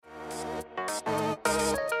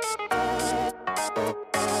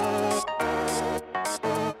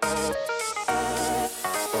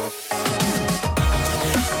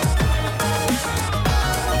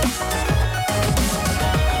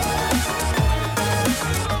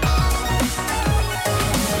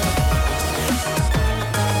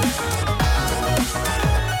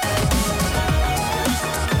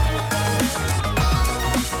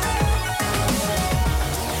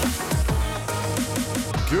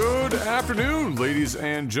Good afternoon, ladies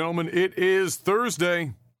and gentlemen. It is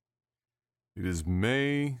Thursday. It is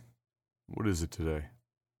May... What is it today?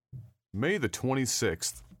 May the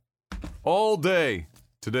 26th. All day.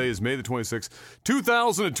 Today is May the 26th,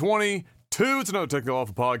 2022. It's another Technical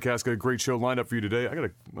Alpha podcast. Got a great show lined up for you today. I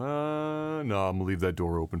gotta... no, I'm gonna leave that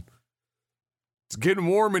door open. It's getting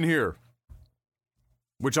warm in here.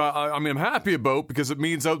 Which I mean, I'm happy about because it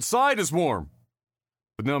means outside is warm.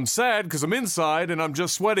 But now I'm sad because I'm inside and I'm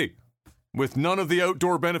just sweaty with none of the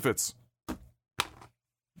outdoor benefits.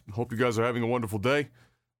 Hope you guys are having a wonderful day.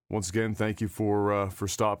 Once again, thank you for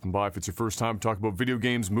stopping by. If it's your first time to talk about video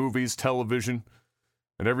games, movies, television,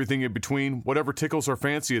 and everything in between, whatever tickles our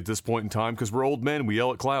fancy at this point in time, because we're old men, we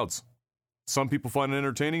yell at clouds. Some people find it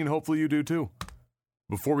entertaining, and hopefully you do too.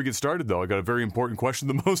 Before we get started, though, I got a very important question,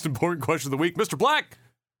 the most important question of the week. Mr. Black,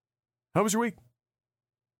 how was your week?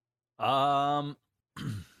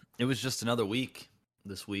 It was just another week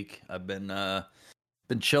this week. I've been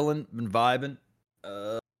chilling, been vibing.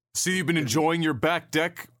 See, you've been enjoying your back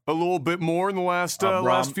deck a little bit more in the last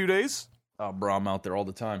few days? Oh, bro, I'm out there all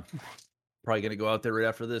the time. Probably gonna go out there right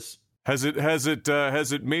after this. Has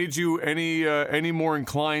it made you any more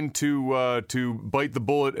inclined to bite the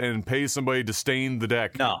bullet and pay somebody to stain the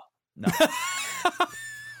deck? No.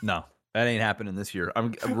 No, that ain't happening this year.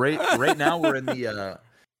 I'm right now. We're in the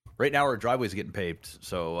right now our driveway's getting paved.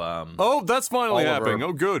 So oh, that's finally happening.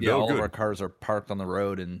 Oh, good. Yeah, all all good. of our cars are parked on the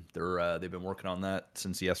road, and they've been working on that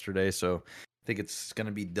since yesterday. So I think it's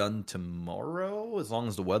gonna be done tomorrow as long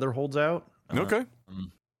as the weather holds out. Okay.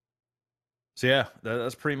 So yeah,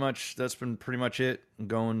 that's been pretty much it.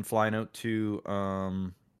 I'm flying out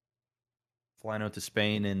to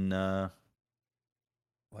Spain in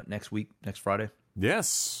next week, next Friday.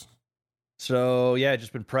 Yes. So yeah,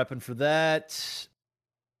 just been prepping for that.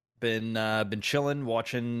 Been chilling,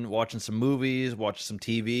 watching some movies, watching some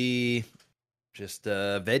TV. Just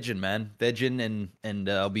vegging, and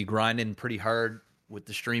I'll be grinding pretty hard with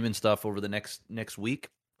the streaming stuff over the next week.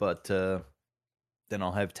 But then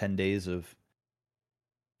I'll have 10 days of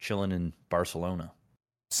chilling in Barcelona.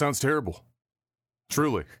 Sounds terrible.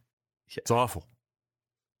 Truly. Yeah. It's awful.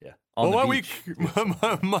 Yeah. Well, my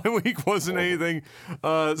week wasn't anything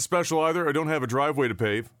special either. I don't have a driveway to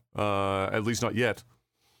pave, at least not yet.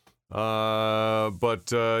 But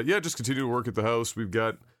just continue to work at the house. We've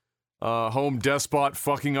got Home Despot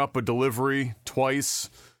fucking up a delivery twice,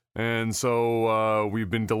 and so we've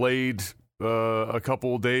been delayed a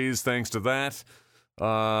couple of days thanks to that.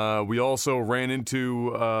 We also ran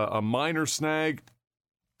into a minor snag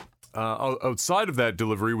outside of that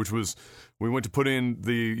delivery, which was we went to put in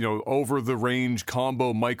the over-the-range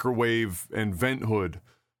combo microwave and vent hood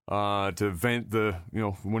to vent the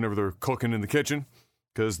whenever they're cooking in the kitchen,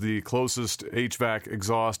 because the closest HVAC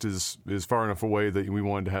exhaust is far enough away that we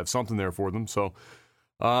wanted to have something there for them. So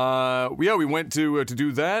we went to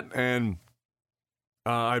do that, and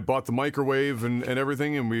I bought the microwave and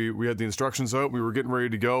everything, and we had the instructions out. We were getting ready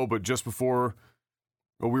to go, but just before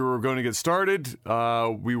we were going to get started,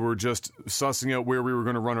 we were just sussing out where we were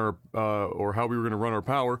going to run our or how we were going to run our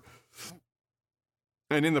power.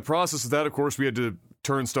 And in the process of that, of course, we had to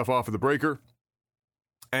turn stuff off of the breaker.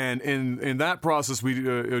 And in that process,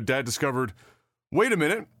 Dad discovered, wait a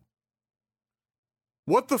minute,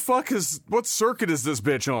 what circuit is this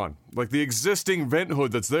bitch on? Like the existing vent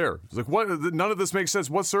hood that's there. It's like, what? None of this makes sense.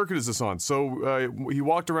 What circuit is this on? So he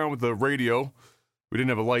walked around with the radio. We didn't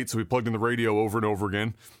have a light, so we plugged in the radio over and over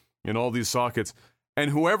again in all these sockets.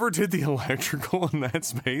 And whoever did the electrical in that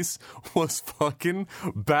space was fucking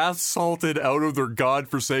bath salted out of their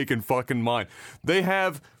godforsaken fucking mind. They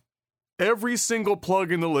have every single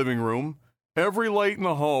plug in the living room, every light in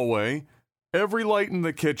the hallway, every light in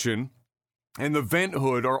the kitchen, and the vent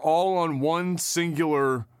hood are all on one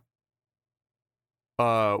singular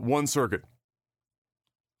one circuit.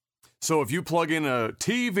 So if you plug in a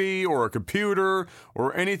TV or a computer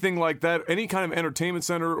or anything like that, any kind of entertainment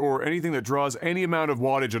center or anything that draws any amount of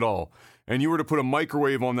wattage at all, and you were to put a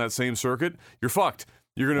microwave on that same circuit, you're fucked.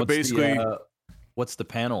 You're going to basically... what's the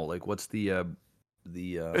panel? Like, what's the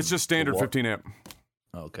it's just standard 15 amp.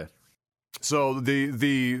 Oh, okay. So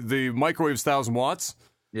the microwave's 1,000 watts.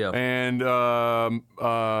 Yeah. And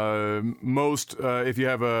most, if you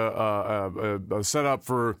have a setup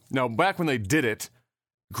for... Now, back when they did it,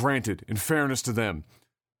 granted, in fairness to them,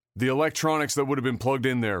 the electronics that would have been plugged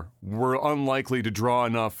in there were unlikely to draw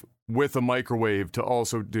enough with a microwave to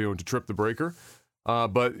also to trip the breaker.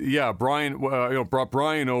 But yeah, Brian, brought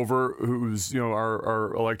Brian over, who's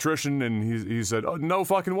our electrician, and he said, "Oh, no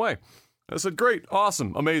fucking way." I said, "Great,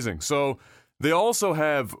 awesome, amazing." So they also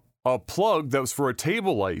have a plug that was for a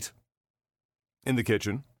table light in the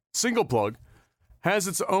kitchen, single plug, has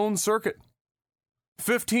its own circuit.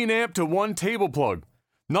 15 amp to one table plug.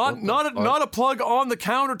 Not a plug on the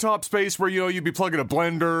countertop space where, you'd be plugging a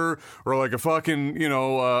blender or like a fucking,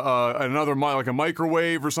 another like a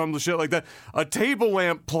microwave or some shit like that. A table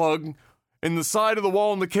lamp plug in the side of the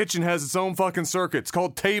wall in the kitchen has its own fucking circuit. It's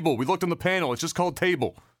called table. We looked on the panel. It's just called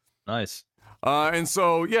table. Nice. And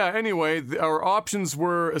so, anyway, our options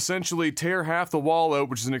were essentially tear half the wall out,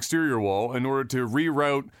 which is an exterior wall, in order to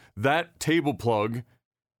reroute that table plug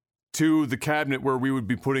to the cabinet where we would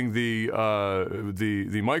be putting the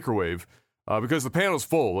microwave, because the panel's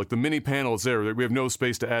full. Like, the mini panel is there. We have no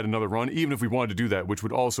space to add another run, even if we wanted to do that, which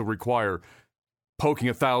would also require poking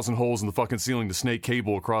 1,000 holes in the fucking ceiling to snake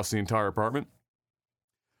cable across the entire apartment.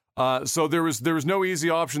 So there was no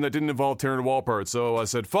easy option that didn't involve tearing the wall apart. So I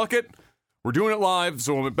said, fuck it. We're doing it live.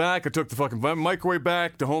 So I went back. I took the fucking microwave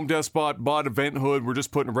back to Home Despot, bought a vent hood. We're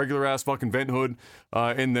just putting a regular ass fucking vent hood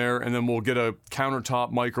in there, and then we'll get a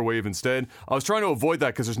countertop microwave instead. I was trying to avoid that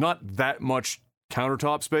because there's not that much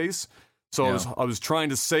countertop space. So I was trying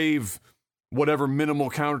to save whatever minimal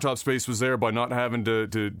countertop space was there by not having to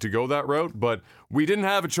go that route. But we didn't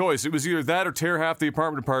have a choice. It was either that or tear half the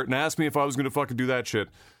apartment apart and ask me if I was going to fucking do that shit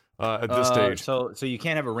at this stage. So you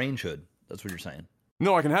can't have a range hood. That's what you're saying.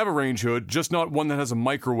 No, I can have a range hood, just not one that has a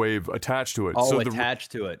microwave attached to it. Oh,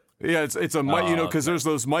 attached to it. Yeah, it's a because there's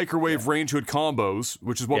those microwave range hood combos,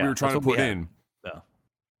 which is what we were trying to put in. Yeah.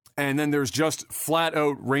 And then there's just flat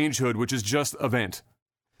out range hood, which is just a vent.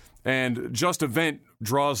 And just a vent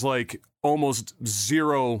draws like almost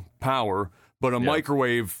zero power, but a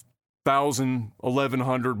microwave, 1,000,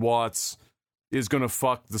 1,100 watts, is going to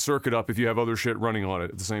fuck the circuit up if you have other shit running on it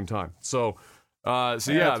at the same time. So that's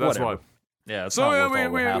why. Yeah. So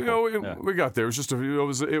we got there. It was just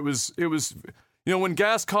it was when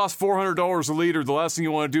gas costs $400 a liter, the last thing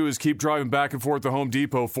you want to do is keep driving back and forth to Home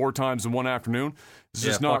Depot 4 times in one afternoon. It's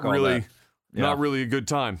just not really a good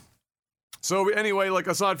time. So anyway, like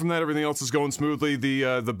aside from that, everything else is going smoothly.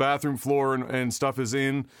 The bathroom floor and stuff is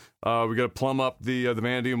in. We got to plumb up the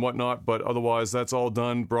vanity and whatnot, but otherwise that's all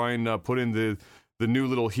done. Brian put in the new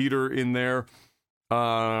little heater in there.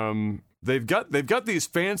 They've got these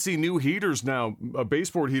fancy new heaters now,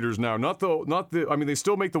 baseboard heaters now. Not the. I mean, they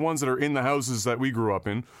still make the ones that are in the houses that we grew up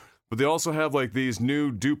in, but they also have like these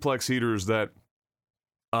new duplex heaters that,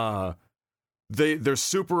 they're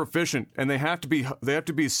super efficient, and they have to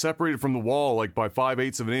be separated from the wall like by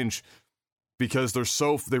 5/8 of an inch, because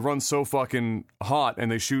they run so fucking hot,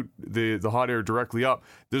 and they shoot the hot air directly up.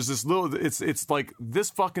 There's this little. It's like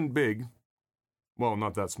this fucking big. Well,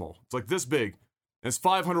 not that small. It's like this big. And it's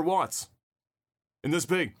 500 watts. And this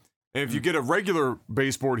big. And if you get a regular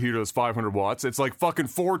baseboard heater that's 500 watts, it's like fucking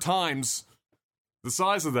 4 times the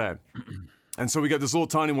size of that. And so we got this little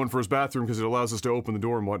tiny one for his bathroom because it allows us to open the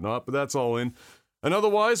door and whatnot, but that's all in. And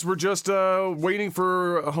otherwise, we're just waiting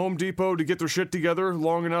for Home Depot to get their shit together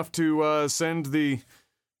long enough to send the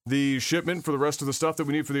shipment for the rest of the stuff that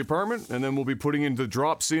we need for the apartment, and then we'll be putting in the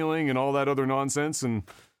drop ceiling and all that other nonsense, and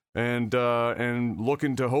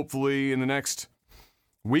looking to hopefully in the next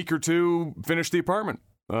week or 2 finish the apartment,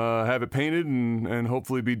 have it painted, and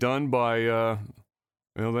hopefully be done by the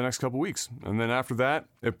next couple weeks. And then after that,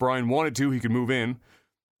 if Brian wanted to, he could move in,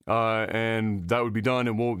 and that would be done,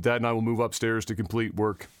 and Dad and I will move upstairs to complete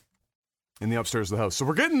work in the upstairs of the house. So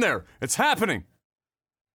we're getting there. It's happening.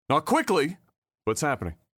 Not quickly, but it's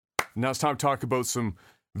happening. Now it's time to talk about some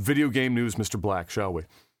video game news, Mr. Black, shall we?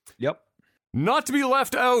 Yep. Not to be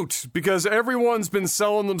left out, because everyone's been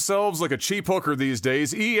selling themselves like a cheap hooker these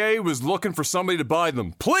days. EA was looking for somebody to buy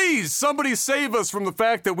them. Please, somebody save us from the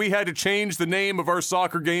fact that we had to change the name of our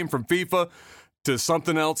soccer game from FIFA to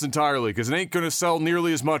something else entirely, because it ain't going to sell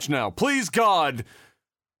nearly as much now. Please, God.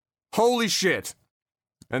 Holy shit.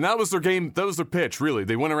 And that was their game, that was their pitch, really.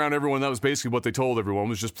 They went around everyone, that was basically what they told everyone,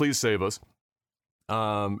 was just please save us.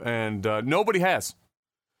 And nobody has.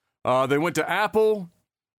 They went to Apple.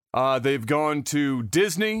 They've gone to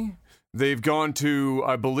Disney. They've gone to,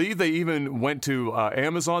 I believe they even went to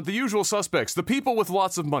Amazon, the usual suspects, the people with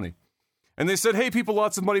lots of money. And they said, hey, people,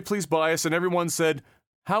 lots of money, please buy us. And everyone said,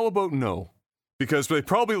 how about no? Because they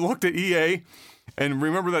probably looked at EA and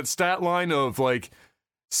remember that stat line of like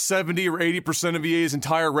 70 or 80% of EA's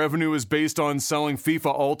entire revenue is based on selling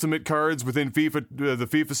FIFA Ultimate cards within FIFA, the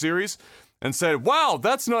FIFA series, and said, wow,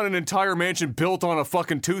 that's not an entire mansion built on a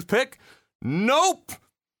fucking toothpick. Nope.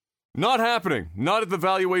 Not happening. Not at the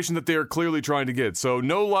valuation that they are clearly trying to get. So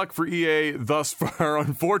no luck for EA thus far,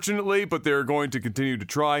 unfortunately, but they're going to continue to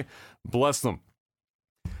try. Bless them.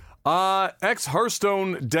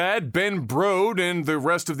 Ex-Hearthstone dad Ben Brode and the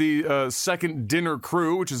rest of the Second Dinner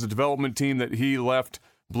crew, which is a development team that he left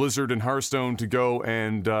Blizzard and Hearthstone to go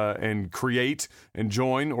and create and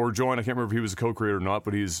join. I can't remember if he was a co-creator or not,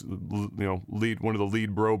 but he's one of the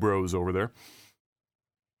lead bros over there.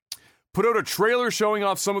 Put out a trailer showing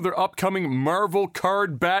off some of their upcoming Marvel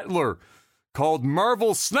card battler called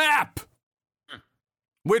Marvel Snap,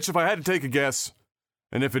 which, if I had to take a guess,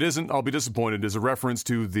 and if it isn't, I'll be disappointed, is a reference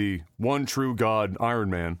to the one true god Iron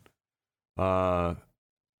Man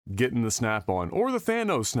getting the snap on, or the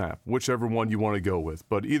Thanos snap, whichever one you want to go with.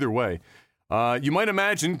 But either way, you might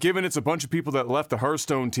imagine, given it's a bunch of people that left the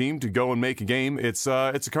Hearthstone team to go and make a game, it's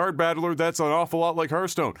a card battler that's an awful lot like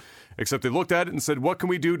Hearthstone. Except they looked at it and said, what can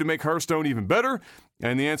we do to make Hearthstone even better?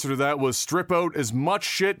 And the answer to that was strip out as much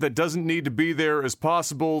shit that doesn't need to be there as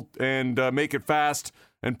possible and make it fast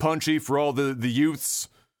and punchy for all the youths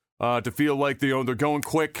to feel like they're going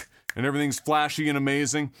quick and everything's flashy and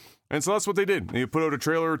amazing. And so that's what they did. They put out a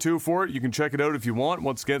trailer or two for it. You can check it out if you want.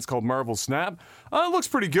 Once again, it's called Marvel Snap. It looks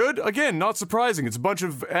pretty good. Again, not surprising. It's a bunch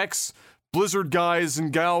of ex-Blizzard guys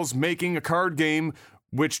and gals making a card game,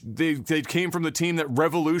 which they came from the team that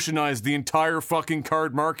revolutionized the entire fucking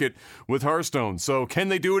card market with Hearthstone. So can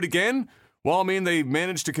they do it again? Well, I mean, they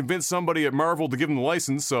managed to convince somebody at Marvel to give them the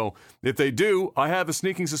license. So if they do, I have a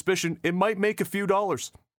sneaking suspicion it might make a few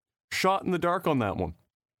dollars. Shot in the dark on that one.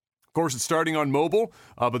 Of course, it's starting on mobile,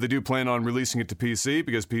 but they do plan on releasing it to PC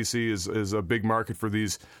because PC is a big market for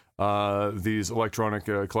these electronic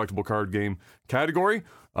collectible card game category.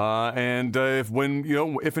 If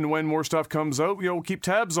and when more stuff comes out, we'll keep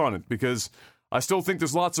tabs on it because I still think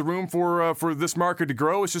there's lots of room for this market to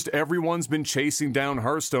grow. It's just everyone's been chasing down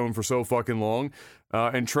Hearthstone for so fucking long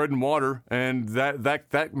and treading water, and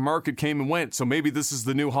that market came and went. So maybe this is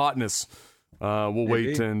the new hotness. We'll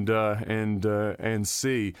wait and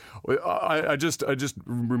see. I just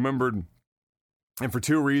remembered, and for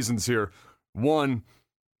two reasons here. One,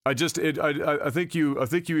 I think you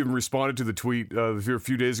even responded to the tweet a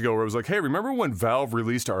few days ago where I was like, hey, remember when Valve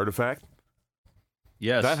released Artifact?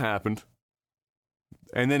 Yes, that happened,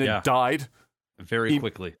 and then it died very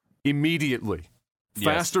quickly, immediately,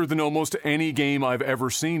 faster than almost any game I've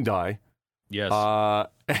ever seen die. Yes,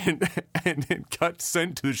 and it got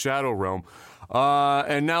sent to the Shadow Realm.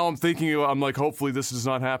 And now I'm like, hopefully this does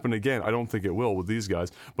not happen again. I don't think it will with these guys.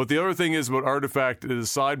 But the other thing is about Artifact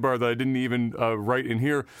is a sidebar that I didn't even write in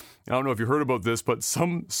here. I don't know if you heard about this, but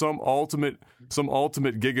some ultimate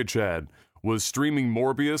Giga Chad was streaming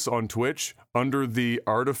Morbius on Twitch under the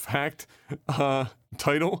Artifact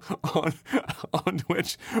title on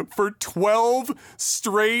Twitch for 12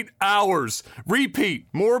 straight hours.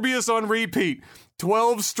 Repeat. Morbius on repeat.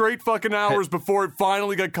 12 straight fucking hours before it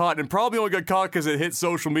finally got caught, and probably only got caught because it hit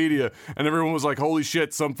social media, and everyone was like, holy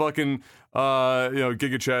shit, some fucking, Giga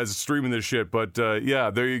Chaz is streaming this shit. But,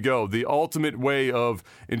 yeah, there you go. The ultimate way of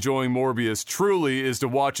enjoying Morbius truly is to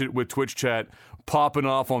watch it with Twitch chat popping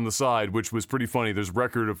off on the side, which was pretty funny. There's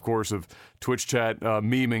record, of course, of Twitch chat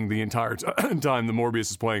memeing the entire time the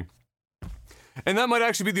Morbius is playing. And that might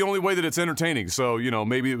actually be the only way that it's entertaining. So,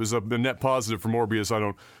 maybe it was a net positive for Morbius. I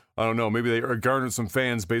don't know. Maybe they garnered some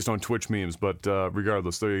fans based on Twitch memes, but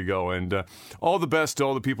regardless, there you go. And all the best to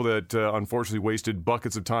all the people that unfortunately wasted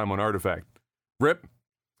buckets of time on Artifact. RIP.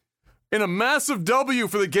 In a massive W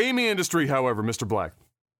for the gaming industry, however, Mr. Black,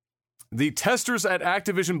 the testers at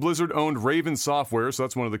Activision Blizzard-owned Raven Software, so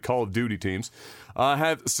that's one of the Call of Duty teams,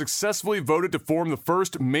 have successfully voted to form the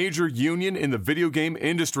first major union in the video game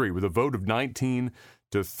industry with a vote of 19-3.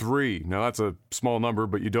 Now, that's a small number,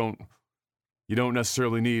 but you don't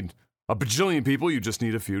necessarily need a bajillion people, you just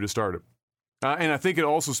need a few to start it. And I think it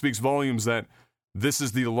also speaks volumes that this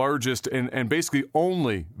is the largest and basically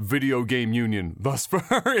only video game union thus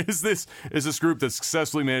far is this group that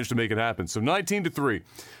successfully managed to make it happen. So 19-3.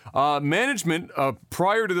 Management,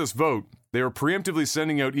 prior to this vote, they were preemptively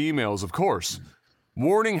sending out emails, of course,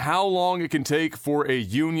 warning how long it can take for a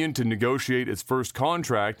union to negotiate its first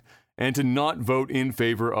contract and to not vote in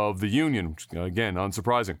favor of the union. Again,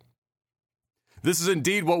 unsurprising. This is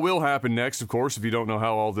indeed what will happen next, of course, if you don't know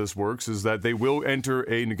how all this works, is that they will enter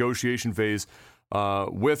a negotiation phase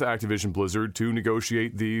with Activision Blizzard to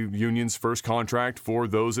negotiate the union's first contract for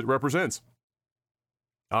those it represents.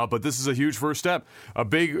 But this is a huge first step. A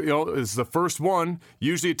big, it's the first one.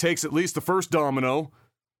 Usually it takes at least the first domino,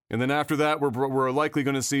 and then after that, we're likely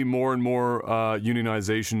going to see more and more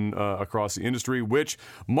unionization across the industry, which,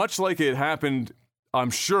 much like it happened, I'm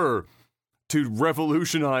sure, to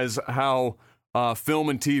revolutionize how film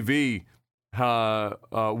and TV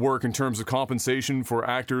work in terms of compensation for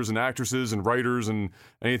actors and actresses and writers and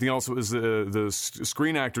anything else. Is the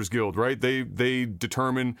Screen Actors Guild, right? They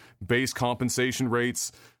determine base compensation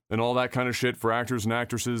rates. and all that kind of shit for actors and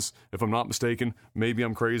actresses, if I'm not mistaken. Maybe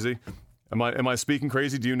I'm crazy. Am I speaking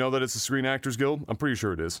crazy? Do you know that it's the Screen Actors Guild? I'm pretty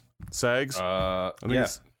sure it is. SAGs? I think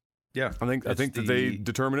yeah. I think that they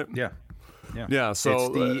determine it. Yeah.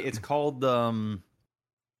 So it's called the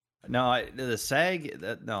SAG.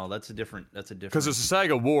 That's a different. Because it's a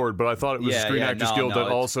SAG award, but I thought it was the Screen Actors Guild that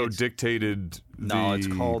also dictated. It's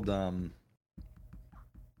called.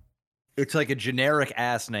 It's like a generic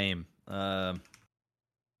ass name.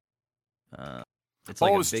 It's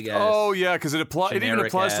like a big ass. Oh yeah, because it even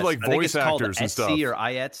applies to like voice actors and stuff. Or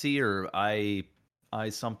IETSE or I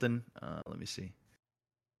something. Let me see.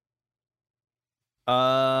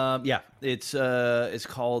 It's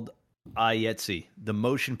called IETSE, the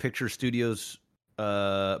Motion Picture Studios,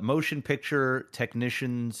 Motion Picture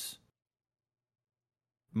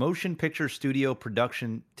Studio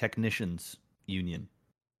Production Technicians Union.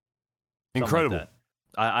 Incredible. Like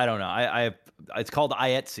I don't know. It's called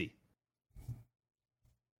IETSE.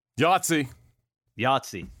 Yahtzee.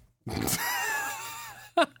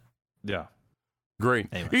 Yeah. Great.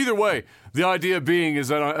 Anyway. Either way, the idea being is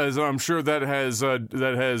that I'm sure that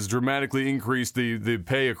has dramatically increased the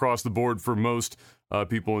pay across the board for most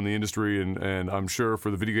people in the industry, and I'm sure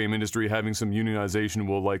for the video game industry, having some unionization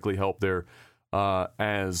will likely help there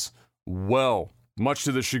as well. Much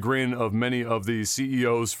to the chagrin of many of the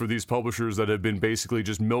CEOs for these publishers that have been basically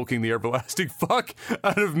just milking the everlasting fuck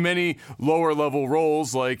out of many lower level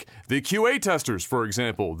roles, like the QA testers, for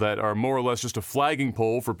example, that are more or less just a flagging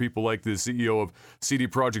pole for people like the CEO of CD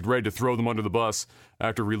Projekt Red to throw them under the bus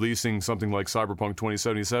after releasing something like Cyberpunk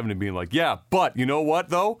 2077 and being like, yeah, but you know what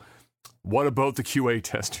though? What about the QA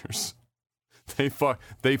testers? They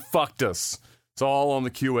fucked us. It's all on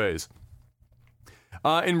the QAs.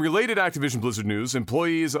 In related Activision Blizzard news,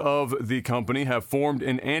 employees of the company have formed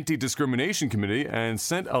an anti-discrimination committee and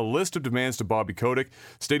sent a list of demands to Bobby Kotick,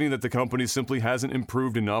 stating that the company simply hasn't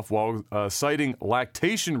improved enough while citing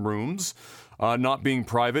lactation rooms not being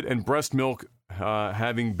private and breast milk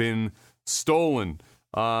having been stolen.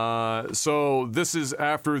 So this is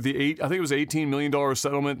after I think it was $18 million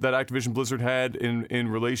settlement that Activision Blizzard had in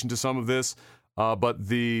relation to some of this. But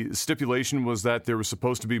the stipulation was that there was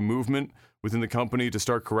supposed to be movement within the company to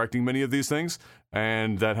start correcting many of these things,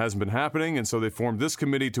 and that hasn't been happening, and so they formed this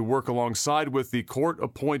committee to work alongside with the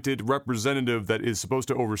court-appointed representative that is supposed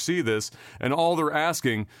to oversee this, and all they're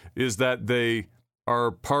asking is that they are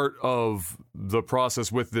part of the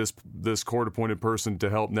process with this court-appointed person to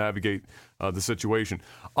help navigate the situation.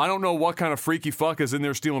 I don't know what kind of freaky fuck is in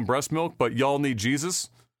there stealing breast milk, but y'all need Jesus.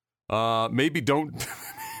 Maybe don't...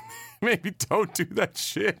 Maybe don't do that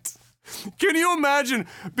shit. Can you imagine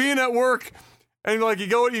being at work and like you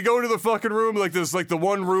go into the fucking room like this, like the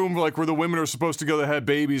one room like where the women are supposed to go that have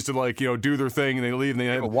babies to like, you know, do their thing, and they leave and they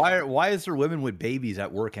have... Why is there women with babies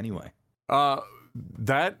at work anyway?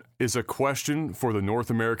 That is a question for the North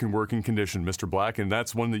American working condition, Mr. Black, and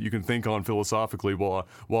that's one that you can think on philosophically while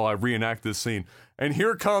I reenact this scene. And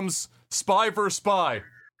here comes Spy vs. Spy.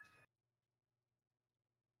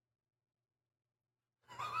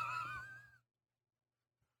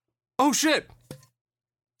 Oh shit!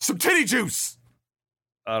 Some titty juice!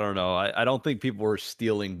 I don't know. I don't think people were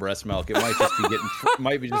stealing breast milk. It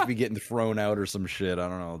might just be getting thrown out or some shit. I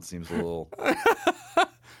don't know. It seems a little...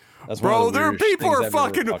 That's bro, there are people are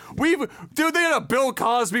fucking... Dude, they had a Bill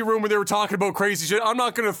Cosby room where they were talking about crazy shit. I'm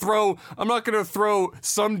not gonna throw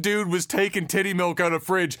some dude was taking titty milk out of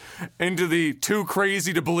fridge into the too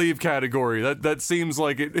crazy to believe category. That seems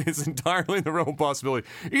like it is entirely in the realm of possibility.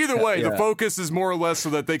 Either way, the focus is more or less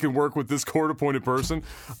so that they can work with this court-appointed person.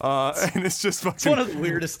 And it's just fucking... It's one of the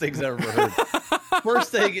weirdest things I've ever heard.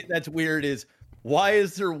 First thing that's weird is, why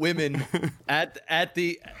is there women at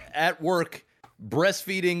work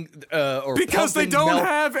breastfeeding or because they don't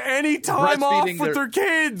have any time off with their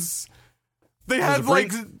kids. They have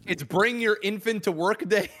it's bring your infant to work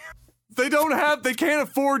day. They can't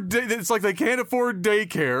afford it's like they can't afford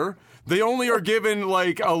daycare. They only are given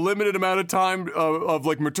like a limited amount of time of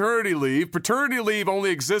like maternity leave. Paternity leave only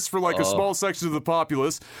exists for like a small section of the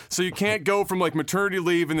populace. So you can't go from like maternity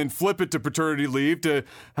leave and then flip it to paternity leave to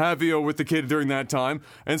have, you know, with the kid during that time.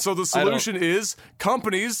 And so the solution is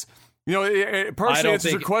companies, you know, it partially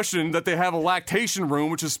answers your question that they have a lactation room,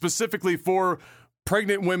 which is specifically for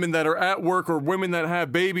pregnant women that are at work or women that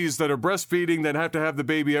have babies that are breastfeeding that have to have the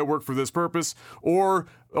baby at work for this purpose, or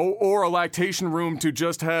a lactation room to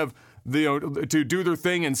just have to do their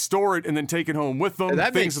thing and store it and then take it home with them,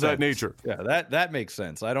 things of that nature. Yeah, that makes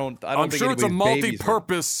sense. I'm sure it's a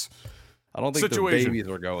multi-purpose. I don't think the babies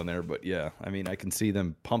are going there, but yeah, I mean, I can see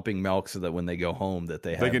them pumping milk so that when they go home, that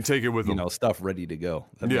they can take it with them. You know, stuff ready to go.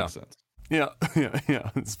 That makes sense. Yeah.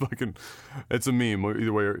 It's a meme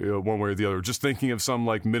either way, one way or the other. Just thinking of some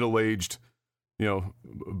like middle-aged,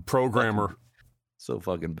 programmer. So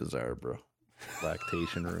fucking bizarre, bro.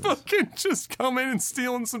 Lactation rooms. Fucking just come in and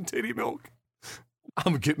stealing some titty milk. I'm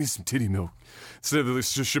gonna get me some titty milk instead of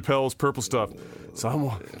this just Chappelle's purple stuff. So I'm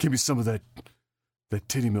gonna give me some of that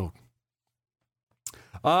titty milk.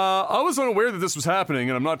 I was unaware that this was happening,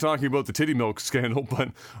 and I'm not talking about the titty milk scandal, but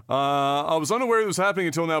I was unaware it was happening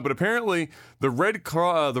until now. But apparently, the Red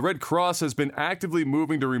Cross has been actively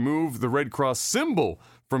moving to remove the Red Cross symbol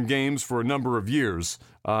from games for a number of years,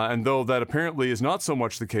 and though that apparently is not so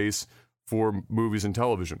much the case for movies and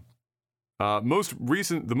television. The most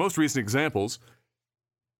recent examples.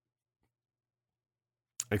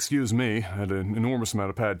 Excuse me, I had an enormous amount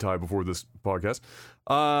of pad thai before this podcast.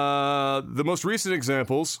 The most recent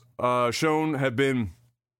examples shown have been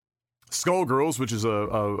Skullgirls, which is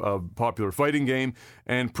a popular fighting game,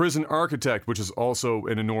 and Prison Architect, which is also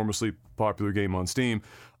an enormously popular game on Steam.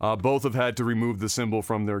 Both have had to remove the symbol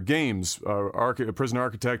from their games. Prison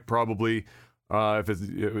Architect probably,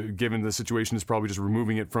 given the situation, is probably just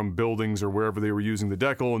removing it from buildings or wherever they were using the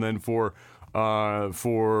decal, and then for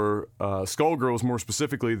Skullgirls, more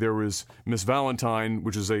specifically, there was Miss Valentine,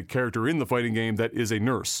 which is a character in the fighting game that is a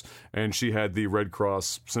nurse, and she had the Red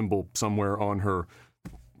Cross symbol somewhere on her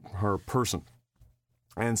person.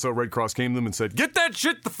 And so Red Cross came to them and said, "Get that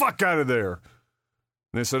shit the fuck out of there!"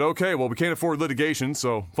 And they said, "Okay, well, we can't afford litigation,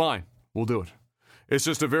 so fine, we'll do it." It's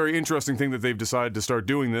just a very interesting thing that they've decided to start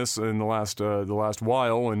doing this in the last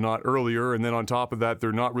while and not earlier. And then on top of that,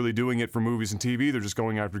 they're not really doing it for movies and TV. They're just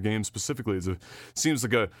going after games specifically. It seems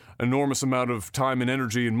like an enormous amount of time and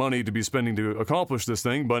energy and money to be spending to accomplish this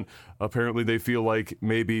thing. But apparently they feel like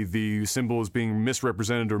maybe the symbol is being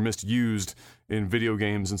misrepresented or misused in video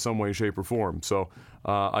games in some way, shape, or form. So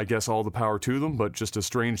I guess all the power to them, but just a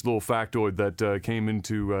strange little factoid that came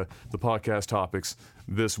into the podcast topics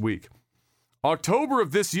this week. October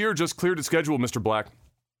of this year just cleared its schedule, Mr. Black.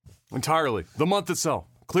 Entirely. The month itself.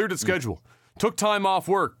 Cleared its schedule. Took time off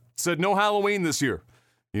work. Said no Halloween this year.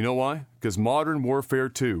 You know why? Because Modern Warfare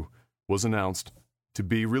 2 was announced to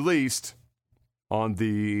be released on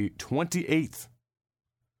the 28th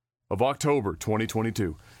of October,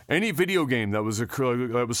 2022. Any video game that was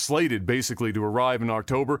slated basically to arrive in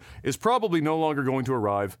October is probably no longer going to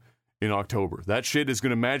arrive in October. That shit is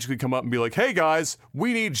going to magically come up and be like, "Hey guys,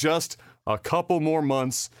 we need just a couple more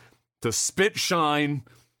months to spit shine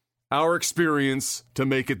our experience to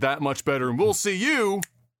make it that much better, and we'll see you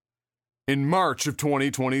in March of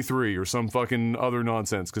 2023 or some fucking other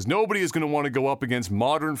nonsense," because nobody is going to want to go up against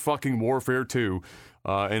Modern fucking Warfare 2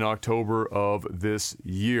 in October of this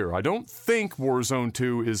year. I don't think Warzone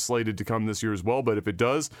 2 is slated to come this year as well, but if it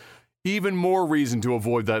does, even more reason to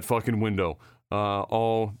avoid that fucking window.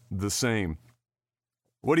 All the same.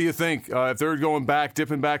 What do you think? If they're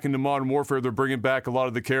dipping back into Modern Warfare, they're bringing back a lot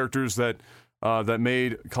of the characters that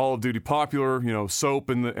made Call of Duty popular, Soap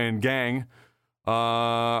and Gang.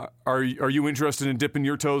 Are you interested in dipping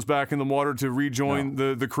your toes back in the water to rejoin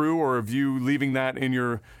the crew, or are you leaving that in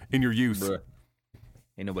your youth? Bruh.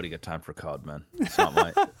 Ain't nobody got time for COD, man.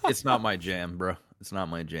 It's not my jam, bro. It's not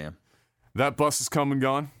my jam. That bus has come and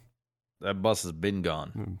gone? That bus has been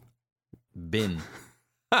gone. Been.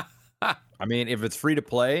 I mean, if it's free to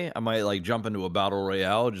play, I might jump into a battle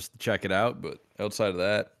royale just to check it out. But outside of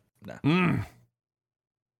that, nah. Nah.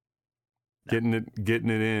 Getting it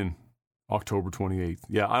in October 28th.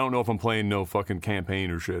 Yeah, I don't know if I'm playing no fucking campaign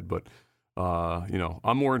or shit, but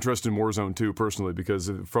I'm more interested in Warzone 2 personally, because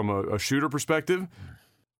from a shooter perspective,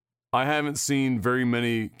 I haven't seen very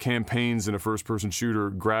many campaigns in a first-person shooter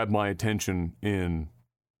grab my attention in.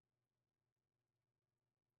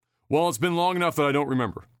 Well, it's been long enough that I don't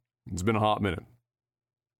remember. It's been a hot minute.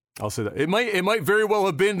 I'll say that. It might very well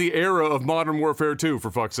have been the era of Modern Warfare 2, for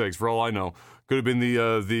fuck's sakes, for all I know. Could have been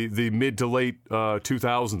the mid to late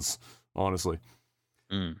 2000s, honestly.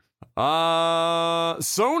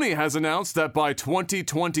 Sony has announced that by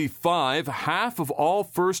 2025, half of all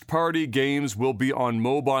first-party games will be on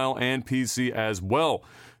mobile and PC as well.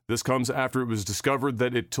 This comes after it was discovered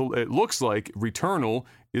that it looks like Returnal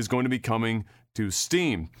is going to be coming to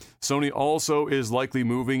Steam. Sony also is likely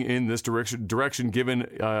moving in this direction given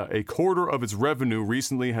a quarter of its revenue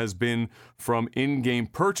recently has been from in-game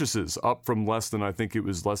purchases, up from less than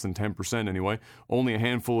 10% anyway, only a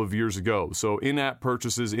handful of years ago. So in-app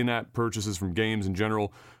purchases from games in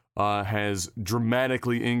general has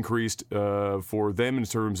dramatically increased for them in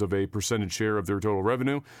terms of a percentage share of their total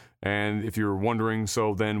revenue. And if you're wondering,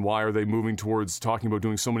 so then why are they moving towards talking about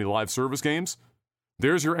doing so many live service games?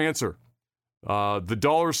 There's your answer. The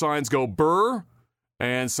dollar signs go burr,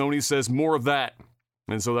 And Sony says more of that.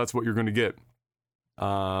 And so that's what you're going to get.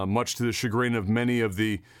 Much to the chagrin of many of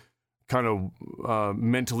the kind of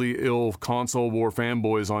mentally ill console war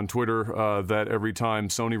fanboys on Twitter, that every time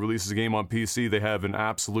Sony releases a game on PC, they have an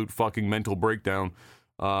absolute fucking mental breakdown,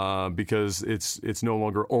 because it's no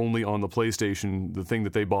longer only on the PlayStation, the thing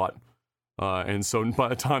that they bought. And so by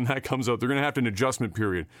the time that comes out, they're going to have an adjustment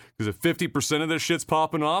period. Because if 50% of this shit's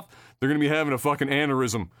popping off, they're going to be having a fucking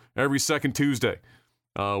aneurysm every second Tuesday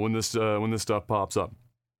when this stuff pops up.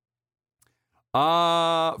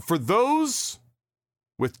 For those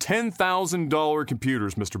with $10,000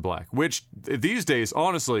 computers, Mr. Black, which these days,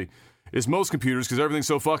 honestly, is most computers because everything's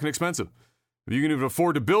so fucking expensive. If you can even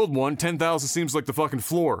afford to build one, $10,000 seems like the fucking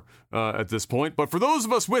floor at this point. But for those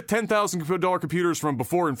of us with $10,000 computers from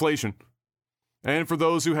before inflation, and for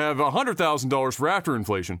those who have $100,000 for after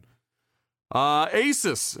inflation,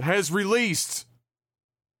 Asus has released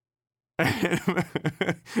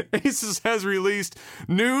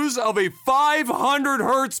news of a 500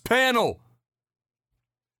 hertz panel.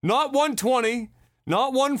 Not 120,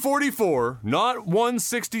 not 144, not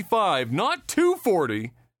 165, not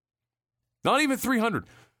 240, not even 300.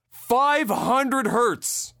 500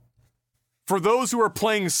 hertz. For those who are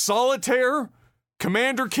playing Solitaire,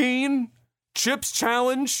 Commander Keen, Chips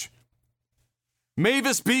Challenge,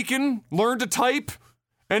 Mavis Beacon, Learn to Type,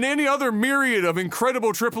 and any other myriad of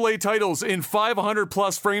incredible AAA titles in 500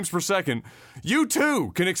 plus frames per second, you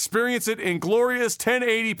too can experience it in glorious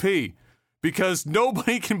 1080p, because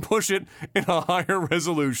nobody can push it in a higher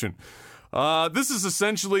resolution. This is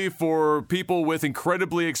essentially for people with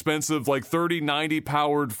incredibly expensive, like 3090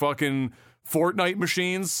 powered fucking Fortnite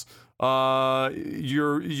machines. I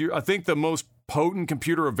think the most potent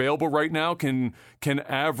computer available right now can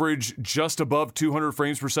average just above 200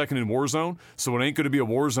 frames per second in Warzone, so it ain't going to be a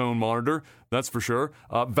Warzone monitor, that's for sure.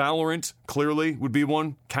 Valorant clearly would be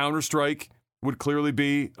one. Counter-Strike would clearly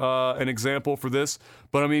be an example for this.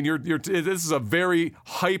 But I mean, this is a very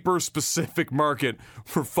hyper-specific market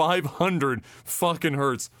for 500 fucking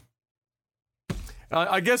hertz.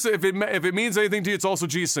 I guess if it means anything to you, it's also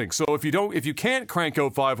G-Sync. So if you can't crank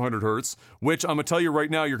out 500 hertz, which I'm gonna tell you right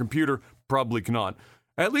now, your computer probably cannot.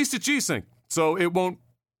 At least it's G-Sync, so it won't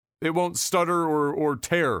stutter or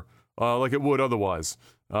tear like it would otherwise.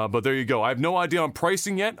 But there you go. I have no idea on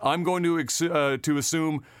pricing yet. I'm going to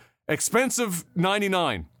assume expensive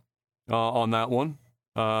 $99 on that one.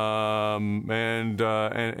 And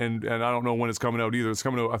I don't know when it's coming out either. It's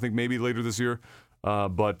coming out, I think, maybe later this year.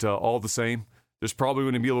 But all the same, there's probably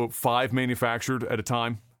going to be about 5 manufactured at a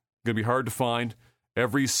time. Going to be hard to find.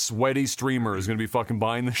 Every sweaty streamer is going to be fucking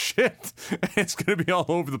buying the shit. It's going to be all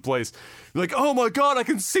over the place. You're like, oh my god, I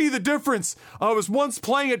can see the difference. I was once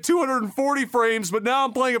playing at 240 frames, but now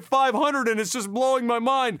I'm playing at 500, and it's just blowing my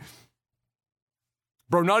mind.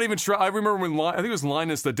 Bro, not even I remember when I think it was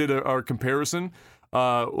Linus that did our comparison,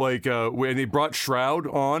 when they brought Shroud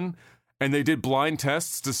on, and they did blind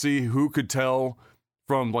tests to see who could tell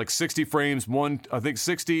from like 60 frames,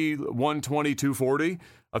 60, 120, 240.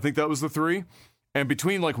 I think that was the 3. And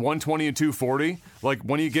between like 120 and 240, like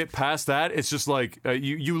when you get past that, it's just like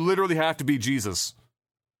you literally have to be Jesus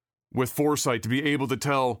with foresight to be able to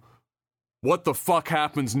tell what the fuck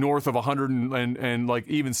happens north of 100 and like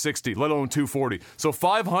even 60, let alone 240. So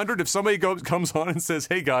 500, if somebody comes on and says,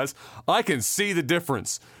 hey guys, I can see the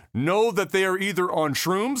difference, know that they are either on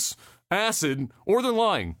shrooms, acid, or they're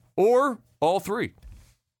lying, or all three.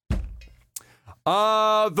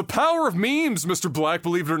 The power of memes, Mr. Black,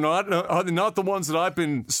 believe it or not, not the ones that I've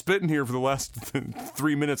been spitting here for the last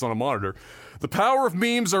 3 minutes on a monitor. The power of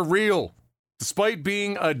memes are real. Despite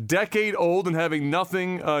being a decade old and having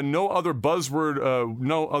nothing, no other buzzword,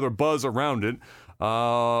 no other buzz around it,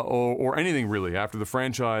 or anything really after the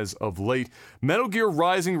franchise of late. Metal Gear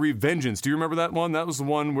Rising: Revengeance. Do you remember that one? That was the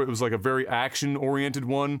one where it was like a very action-oriented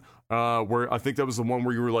one, where I think that was the one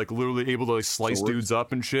where you were like literally able to like slice dudes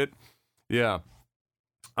up and shit. Yeah.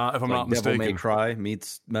 If I'm not mistaken. Devil May Cry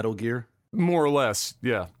meets Metal Gear? More or less,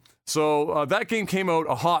 yeah. So that game came out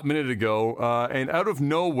a hot minute ago, and out of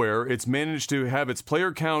nowhere, it's managed to have its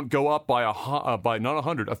player count go up by not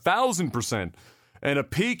 100, 1,000%, and a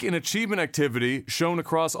peak in achievement activity shown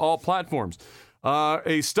across all platforms.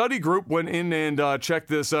 A study group went in and checked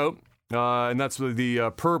this out, and that's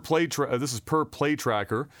the Per Play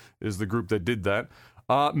Tracker is the group that did that.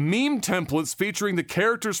 Meme templates featuring the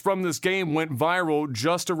characters from this game went viral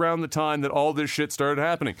just around the time that all this shit started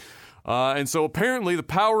happening. And so apparently the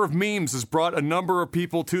power of memes has brought a number of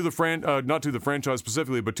people to the not to the franchise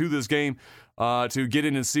specifically, but to this game, to get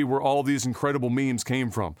in and see where all these incredible memes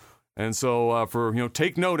came from. And so,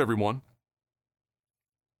 take note, everyone.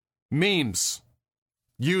 Memes.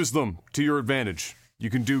 use them to your advantage. You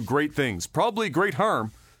can do great things, probably great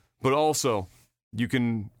harm, but also you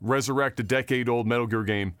can resurrect a decade-old Metal Gear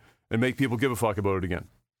game and make people give a fuck about it again.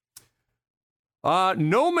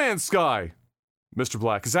 No Man's Sky, Mr.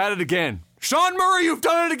 Black, is at it again. Sean Murray, you've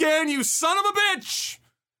done it again, you son of a bitch!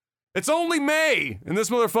 It's only May, and this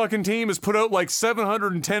motherfucking team has put out like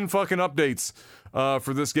 710 fucking updates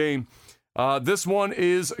for this game. This one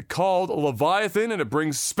is called Leviathan, and it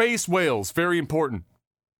brings space whales. Very important.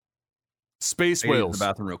 Space whales. The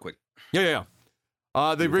bathroom real quick. Yeah.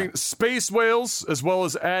 They bring space whales, as well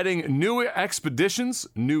as adding new expeditions,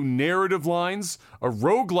 new narrative lines, a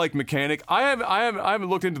roguelike mechanic. I haven't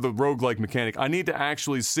looked into the roguelike mechanic. I need to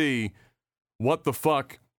actually see what the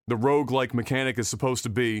fuck the roguelike mechanic is supposed to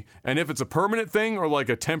be, and if it's a permanent thing or like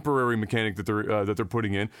a temporary mechanic that they're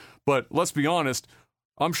putting in. But let's be honest,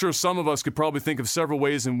 I'm sure some of us could probably think of several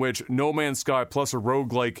ways in which No Man's Sky plus a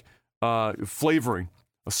roguelike flavoring,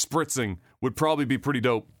 a spritzing, would probably be pretty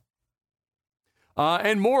dope.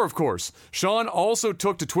 And more, of course. Sean also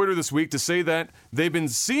took to Twitter this week to say that he's been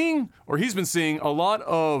seeing a lot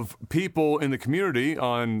of people in the community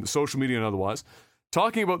on social media and otherwise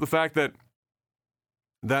talking about the fact that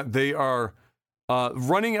they are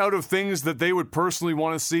running out of things that they would personally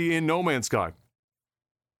want to see in No Man's Sky.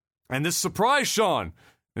 And this surprised Sean.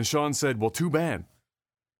 And Sean said, well, too bad.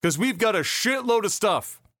 Because we've got a shitload of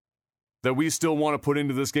stuff that we still want to put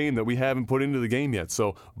into this game that we haven't put into the game yet.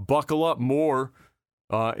 So buckle up, more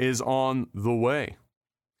is on the way.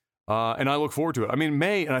 And I look forward to it. I mean,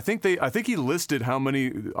 May, and I think he listed how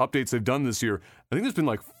many updates they've done this year. I think there's been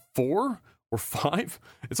like 4 or 5.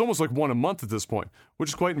 It's almost like 1 a month at this point, which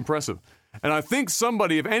is quite impressive. And I think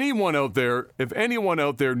if anyone out there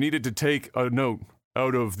needed to take a note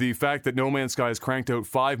out of the fact that No Man's Sky has cranked out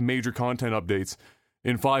 5 major content updates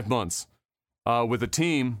in 5 months, with a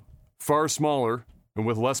team far smaller and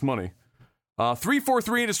with less money.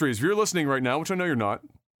 343 Industries, if you're listening right now, which I know you're not,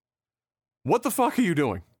 what the fuck are you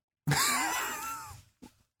doing?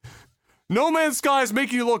 No Man's Sky is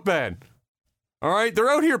making you look bad. Alright? They're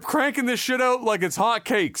out here cranking this shit out like it's hot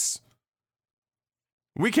cakes.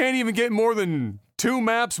 We can't even get more than 2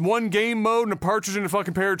 maps, 1 game mode, and a partridge in a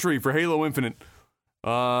fucking pear tree for Halo Infinite.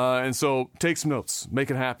 And so, take some notes. Make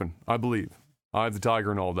it happen. I believe. I have the tiger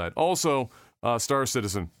and all that. Also, Star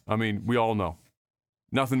Citizen. I mean, we all know.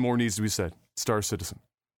 Nothing more needs to be said. Star Citizen.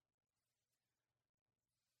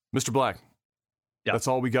 Mr. Black. Yep. That's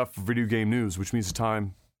all we got for video game news, which means it's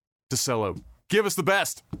time to sell out. Give us the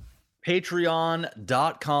best.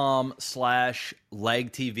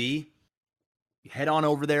 Patreon.com/LagTV. Head on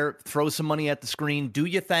over there, throw some money at the screen, do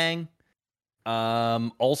your thing.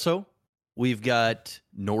 Also, we've got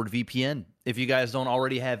NordVPN. If you guys don't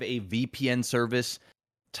already have a VPN service,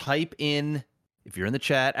 type in, if you're in the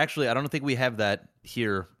chat, actually, I don't think we have that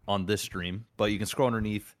here on this stream, but you can scroll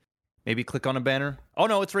underneath, maybe click on a banner. Oh,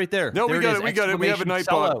 no, it's right there. No, we got it. We have a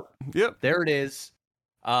Nightbot. Yep. There it is.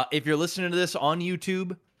 If you're listening to this on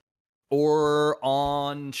YouTube or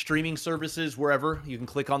on streaming services, wherever, you can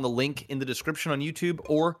click on the link in the description on YouTube,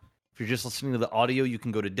 or if you're just listening to the audio, you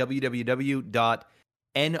can go to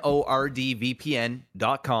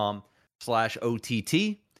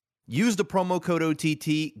www.nordvpn.com/OTT. Use the promo code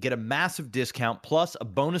OTT, get a massive discount plus a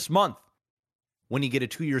bonus month when you get a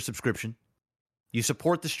 2-year subscription. You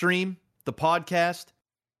support the stream, the podcast.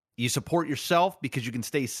 You support yourself because you can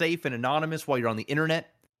stay safe and anonymous while you're on the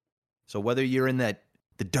internet. So whether you're in the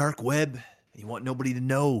dark web, you want nobody to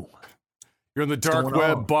know. You're in the dark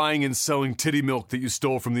web buying and selling titty milk that you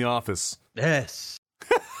stole from the office. Yes.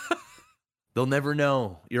 They'll never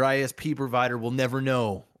know. Your ISP provider will never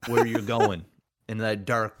know where you're going in that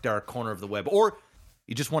dark, dark corner of the web. Or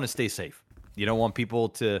you just want to stay safe. You don't want people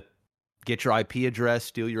to get your IP address,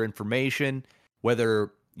 steal your information.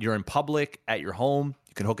 Whether you're in public, at your home,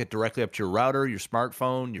 you can hook it directly up to your router, your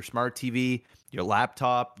smartphone, your smart TV, your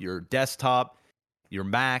laptop, your desktop, your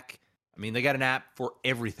Mac. I mean, they got an app for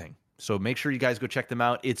everything. So make sure you guys go check them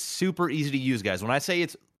out. It's super easy to use, guys. When I say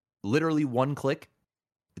it's literally one click,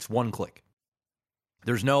 it's one click.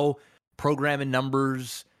 There's no programming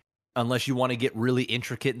numbers unless you want to get really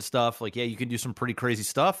intricate and stuff. Like, yeah, you can do some pretty crazy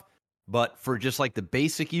stuff. But for just like the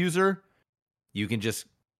basic user, you can just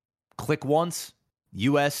click once,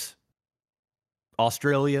 US,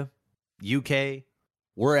 Australia, UK,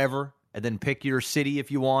 wherever, and then pick your city if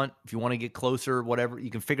you want to get closer, whatever, you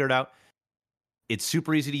can figure it out. It's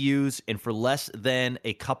super easy to use, and for less than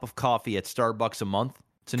a cup of coffee at Starbucks a month,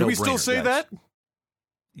 it's a no-brainer. Can we still say guys. that?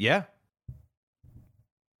 Yeah.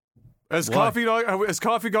 As coffee got,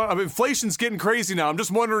 I mean, inflation's getting crazy now. I'm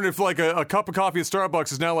just wondering if like a cup of coffee at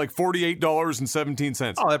Starbucks is now like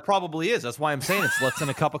 $48.17. Oh, it probably is. That's why I'm saying it's less than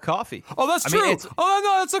a cup of coffee. Oh, that's true.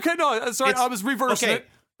 No, that's okay. No, sorry, I was reversing it.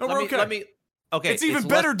 No, Okay, it's even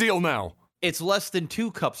better deal now. It's less than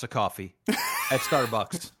 2 cups of coffee at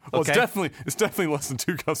Starbucks. Okay? Well, it's definitely less than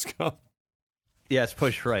 2 cups of coffee. Yes,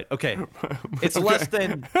 push right. Okay, it's less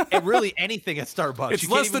than really anything at Starbucks. It's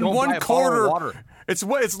less than 1/4.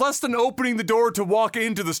 It's less than opening the door to walk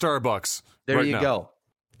into the Starbucks. There you go.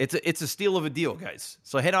 It's a steal of a deal, guys.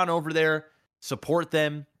 So head on over there, support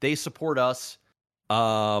them. They support us.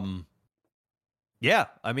 Yeah,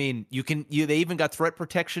 I mean, they even got threat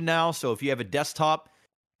protection now. So if you have a desktop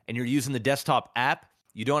and you're using the desktop app,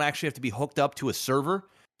 you don't actually have to be hooked up to a server.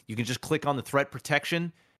 You can just click on the threat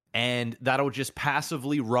protection, and that'll just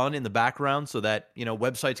passively run in the background so that,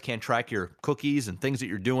 websites can't track your cookies and things that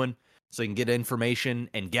you're doing, so you can get information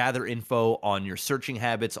and gather info on your searching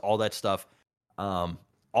habits, all that stuff.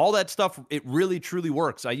 All that stuff, it really, truly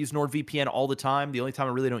works. I use NordVPN all the time. The only time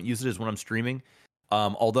I really don't use it is when I'm streaming.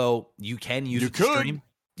 Although you can use it to stream.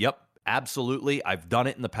 Yep, absolutely. I've done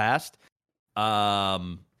it in the past.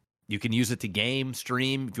 You can use it to game,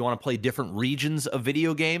 stream. If you want to play different regions of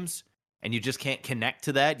video games and you just can't connect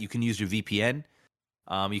to that, you can use your VPN.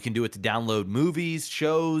 You can do it to download movies,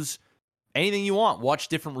 shows, anything you want. Watch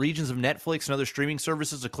different regions of Netflix and other streaming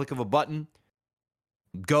services, a click of a button.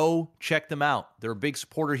 Go check them out. They're a big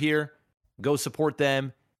supporter here. Go support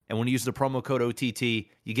them. And when you use the promo code OTT,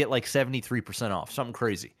 you get like 73% off. Something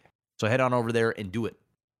crazy. So head on over there and do it.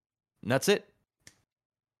 And that's it.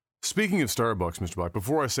 Speaking of Starbucks, Mr. Black,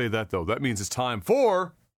 before I say that, though, that means it's time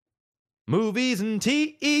for movies and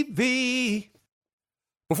TV.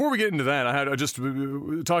 Before we get into that, I just talking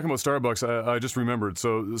about Starbucks. I just remembered.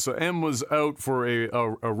 So Em was out for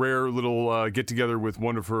a rare little get together with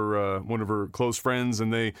one of her close friends,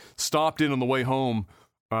 and they stopped in on the way home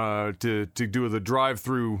to do the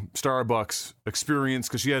drive-through Starbucks experience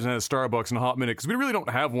because she hasn't had a Starbucks in a hot minute. Because we really don't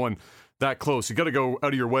have one that close. You got to go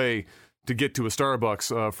out of your way to get to a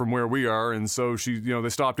Starbucks from where we are, and so they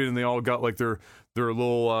stopped in and they all got like their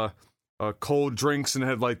little cold drinks and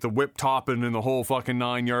had like the whipped topping and the whole fucking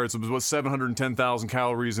 9 yards. It was 710,000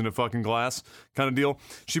 calories in a fucking glass kind of deal.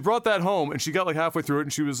 She brought that home and she got like halfway through it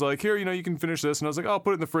and she was like, "Here, you can finish this." And I was like, "I'll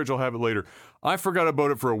put it in the fridge. I'll have it later." I forgot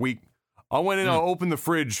about it for a week. I went in, I opened the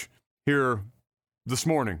fridge here this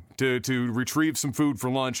morning to retrieve some food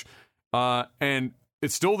for lunch, and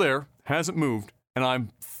it's still there, hasn't moved. And I'm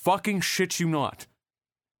fucking shit you not.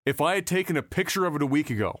 If I had taken a picture of it a week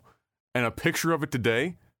ago and a picture of it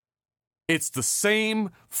today, it's the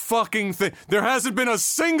same fucking thing. There hasn't been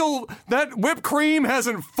that whipped cream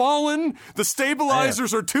hasn't fallen. The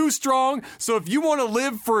stabilizers are too strong. So if you want to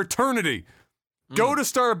live for eternity, go to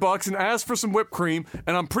Starbucks and ask for some whipped cream.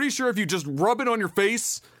 And I'm pretty sure if you just rub it on your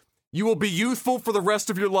face, you will be youthful for the rest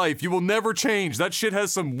of your life. You will never change. That shit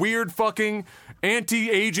has some weird fucking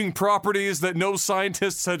anti-aging properties that no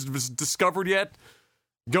scientists have discovered yet.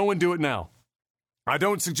 Go and do it now. I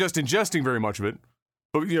don't suggest ingesting very much of it,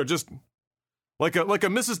 but just like a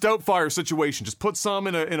Mrs. Doubtfire situation. Just put some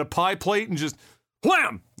in a pie plate and just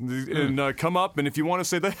wham and come up. And if you want to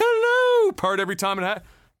say the hello part every time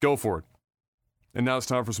go for it. And now it's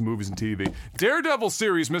time for some movies and TV. Daredevil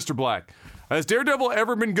series, Mr. Black. Has Daredevil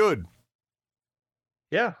ever been good?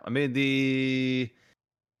 Yeah, I mean the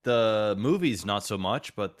movie's not so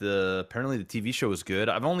much, but apparently the TV show is good.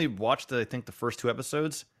 I've only watched I think the first 2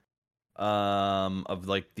 episodes of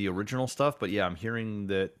like the original stuff, but yeah, I'm hearing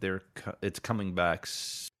that it's coming back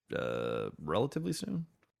relatively soon.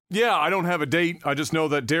 Yeah, I don't have a date. I just know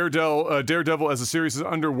that Daredevil as a series is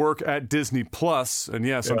under work at Disney Plus, and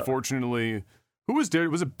yes, unfortunately. Who was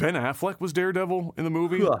Daredevil? Was it Ben Affleck was Daredevil in the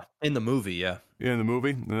movie? In the movie, yeah. Yeah, in the movie.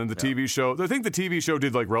 And then the TV show. I think the TV show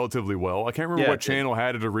did like relatively well. I can't remember what channel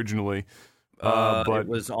had it originally. But it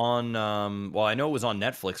was on I know it was on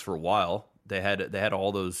Netflix for a while. They had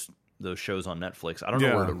all those shows on Netflix. I don't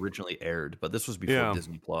know where it originally aired, but this was before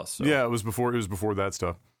Disney Plus. So. Yeah, it was before that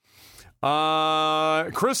stuff.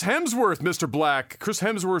 Chris Hemsworth, Mr. Black. Chris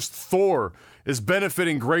Hemsworth's Thor is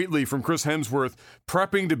benefiting greatly from Chris Hemsworth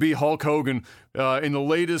prepping to be Hulk Hogan in the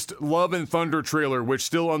latest Love and Thunder trailer, which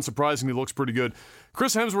still unsurprisingly looks pretty good.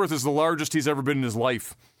 Chris Hemsworth is the largest he's ever been in his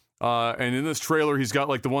life. And in this trailer, he's got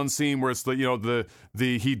like the one scene where it's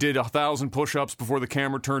he did 1,000 push-ups before the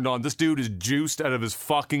camera turned on. This dude is juiced out of his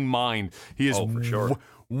fucking mind. He is for sure.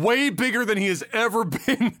 way bigger than he has ever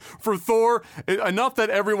been for Thor. Enough that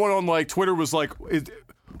everyone on like Twitter was like,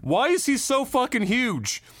 why is he so fucking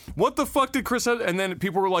huge? What the fuck did Chris have? And then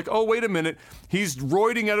people were like, oh, wait a minute. He's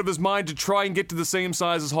roiding out of his mind to try and get to the same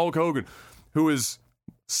size as Hulk Hogan, who is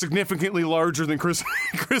significantly larger than Chris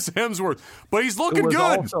Hemsworth. But he's looking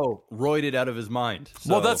good. Also roided out of his mind.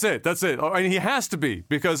 So. Well, that's it. I mean, he has to be,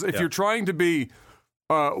 because if you're trying to be...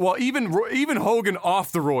 well, even Hogan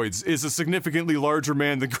off the roids is a significantly larger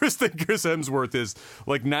man than Chris Hemsworth is,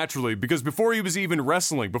 like, naturally. Because before he was even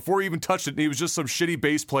wrestling, before he even touched it, he was just some shitty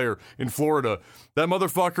bass player in Florida. That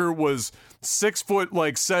motherfucker was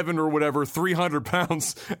 6'7" or whatever, 300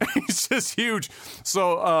 pounds. He's just huge.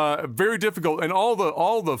 So very difficult. And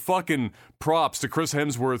all the fucking props to Chris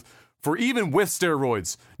Hemsworth for, even with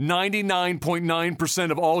steroids,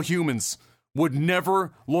 99.9% of all humans would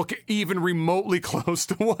never look even remotely close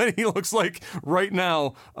to what he looks like right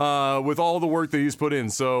now, with all the work that he's put in.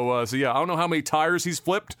 So yeah, I don't know how many tires he's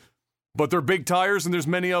flipped, but they're big tires and there's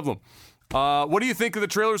many of them. What do you think of the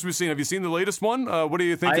trailers we've seen? Have you seen the latest one? What are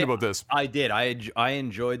you thinking about this? I did. I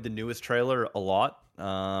enjoyed the newest trailer a lot.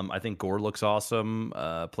 I think Gore looks awesome,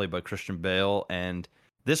 played by Christian Bale, and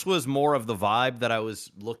this was more of the vibe that I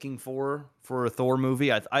was looking for a Thor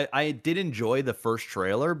movie. I did enjoy the first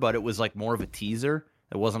trailer, but it was like more of a teaser.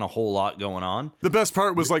 There wasn't a whole lot going on. The best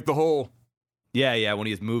part was like the whole... Yeah, when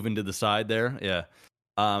he was moving to the side there. Yeah.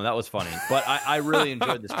 That was funny. But I really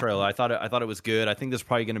enjoyed this trailer. I thought it was good. I think this is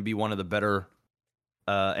probably going to be one of the better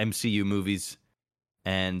MCU movies.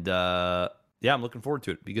 And yeah, I'm looking forward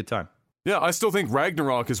to it. Be a good time. Yeah, I still think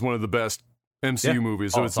Ragnarok is one of the best MCU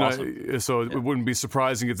movies, so it's not. Awesome. So it wouldn't be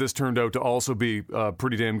surprising if this turned out to also be a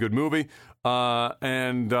pretty damn good movie.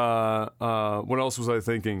 And what else was I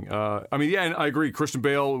thinking? I mean, yeah, and I agree. Christian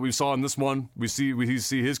Bale, we saw in this one. We see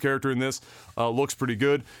his character in this. Looks pretty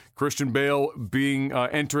good. Christian Bale being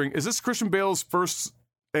entering. Is this Christian Bale's first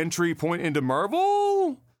entry point into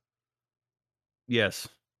Marvel? Yes.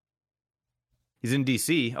 He's in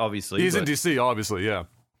DC, obviously. He's in DC, obviously, yeah,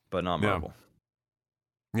 but not Marvel.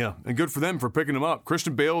 Yeah, and good for them for picking him up.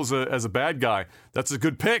 Christian Bale as a bad guy. That's a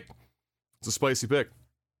good pick. It's a spicy pick.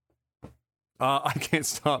 I can't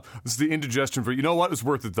stop. This is the indigestion for you. Know what? It's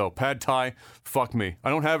worth it, though. Pad Thai, fuck me. I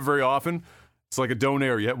don't have it very often. It's like a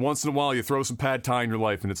donair. Once in a while, you throw some Pad Thai in your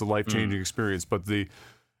life, and it's a life-changing experience. But the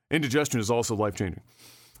indigestion is also life-changing.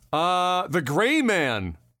 The Gray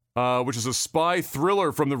Man, which is a spy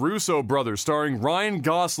thriller from the Russo brothers, starring Ryan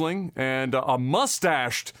Gosling and a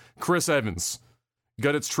mustached Chris Evans.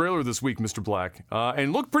 Got its trailer this week, Mr. Black,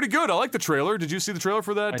 and looked pretty good. I like the trailer. Did you see the trailer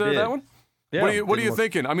for that that one? Yeah. What are you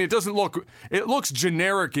thinking? I mean, it looks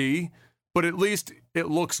generic-y, but at least it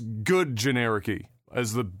looks good generic-y,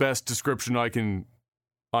 as the best description I can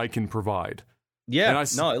provide. Yeah,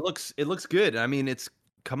 no, it looks good. I mean, it's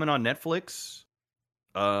coming on Netflix.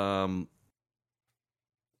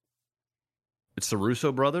 It's the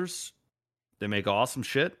Russo brothers. They make awesome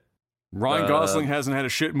shit. Ryan Gosling hasn't had a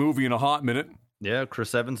shit movie in a hot minute. Yeah,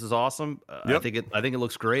 Chris Evans is awesome. Yep. I think it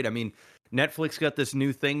looks great. I mean, Netflix got this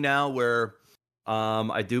new thing now where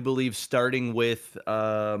I do believe starting with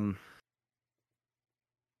Knives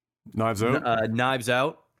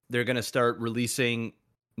Out, they're going to start releasing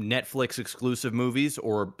Netflix exclusive movies,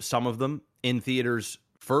 or some of them, in theaters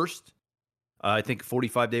first. I think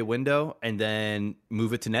 45-day window, and then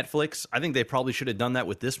move it to Netflix. I think they probably should have done that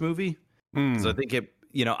with this movie, because I think it.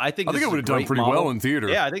 I think it would have done pretty well in theater.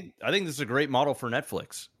 Yeah, I think this is a great model for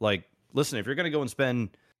Netflix. Like, listen, if you're going to go and spend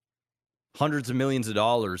hundreds of millions of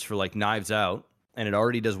dollars for like Knives Out, and it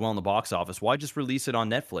already does well in the box office, why just release it on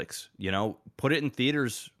Netflix? Put it in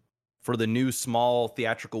theaters for the new small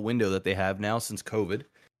theatrical window that they have now since COVID,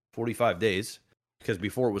 45 days, because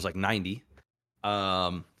before it was like 90.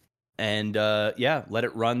 Let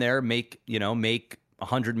it run there. Make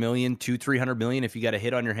 100 million, 300 million if you got a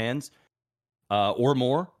hit on your hands. Or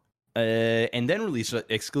more, and then release it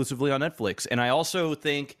exclusively on Netflix. And I also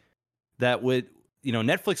think that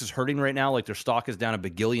Netflix is hurting right now. Like, their stock is down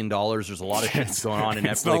 $1 billion. There's a lot of shit going on in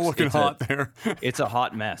Netflix. It's not looking hot there. It's a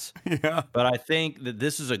hot mess. Yeah. But I think that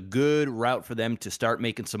this is a good route for them to start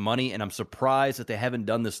making some money, and I'm surprised that they haven't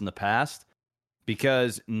done this in the past,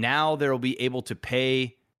 because now they'll be able to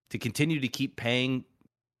continue to keep paying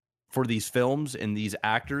for these films and these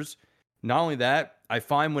actors. Not only that, I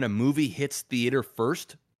find when a movie hits theater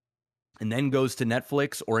first and then goes to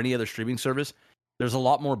Netflix or any other streaming service, there's a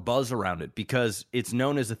lot more buzz around it because it's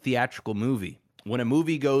known as a theatrical movie. When a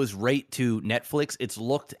movie goes right to Netflix, it's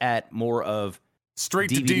looked at more of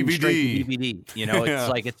straight to DVD. It's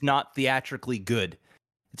like, it's not theatrically good.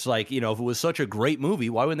 It's like, if it was such a great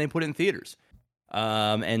movie, why wouldn't they put it in theaters?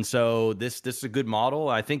 And so this is a good model.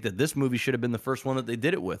 I think that this movie should have been the first one that they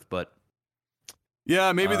did it with, but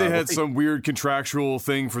yeah, maybe they had some weird contractual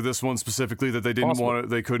thing for this one specifically that they didn't want it.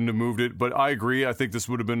 They couldn't have moved it. But I agree. I think this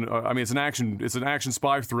would have been. I mean, it's an action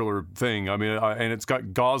spy thriller thing. I mean, and it's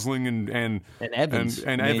got Gosling and Evans.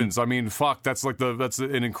 And Evans. I mean, fuck, that's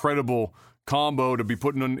an incredible combo to be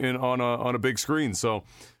putting on a big screen. So,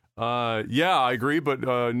 yeah, I agree. But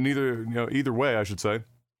either way, I should say,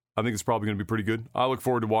 I think it's probably going to be pretty good. I look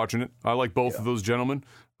forward to watching it. I like both of those gentlemen,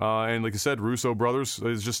 and like I said, Russo brothers.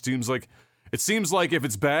 It just seems like. It seems like if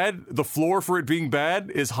it's bad, the floor for it being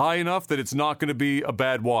bad is high enough that it's not going to be a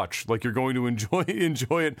bad watch. Like you're going to enjoy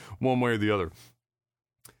it one way or the other.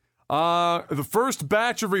 The first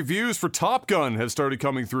batch of reviews for Top Gun has started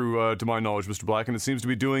coming through, to my knowledge, Mr. Black, and it seems to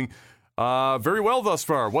be doing very well thus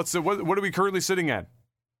far. What are we currently sitting at?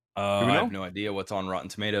 I have no idea what's on Rotten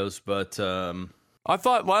Tomatoes, but I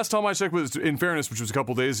thought last time I checked was, in fairness, which was a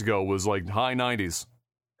couple days ago, was like high 90s.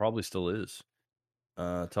 Probably still is.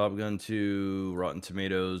 Top Gun 2, Rotten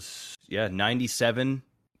Tomatoes, 97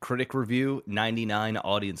 critic review, 99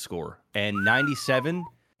 audience score, and 97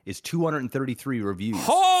 is 233 reviews.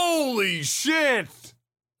 Holy shit!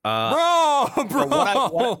 Bro!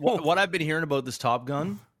 What I've been hearing about this Top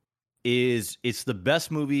Gun is it's the best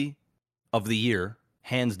movie of the year,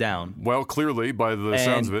 hands down. Well, clearly, by the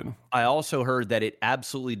sounds of it. I also heard that it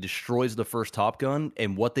absolutely destroys the first Top Gun,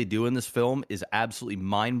 and what they do in this film is absolutely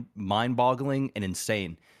mind-boggling and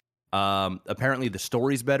insane. Apparently, the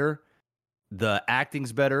story's better, the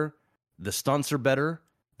acting's better, the stunts are better,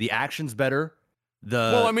 the action's better.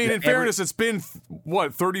 In fairness, it's been,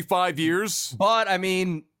 35 years? But, I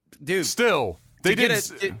mean, dude. Still.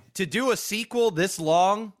 To do a sequel this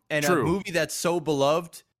long and a movie that's so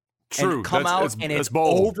beloved... True. And come out and it's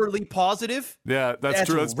overly positive. Yeah, that's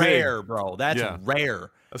true. That's rare, big. Bro. That's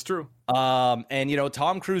rare. That's true. And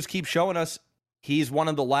Tom Cruise keeps showing us he's one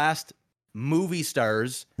of the last movie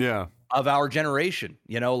stars of our generation.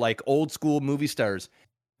 Like old school movie stars.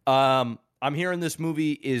 I'm hearing this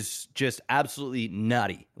movie is just absolutely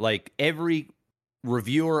nutty. Like every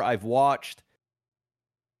reviewer I've watched,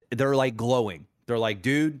 they're like glowing. They're like,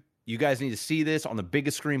 dude, you guys need to see this on the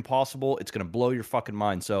biggest screen possible. It's going to blow your fucking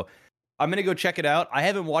mind. So I'm going to go check it out. I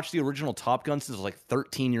haven't watched the original Top Gun since I was like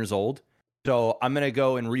 13 years old. So I'm going to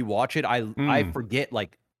go and rewatch it. I forget,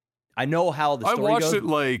 like, I know how the story goes. I watched it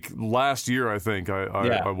like last year, I think.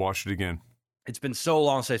 I watched it again. It's been so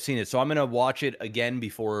long since I've seen it. So I'm going to watch it again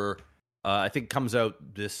before, I think it comes out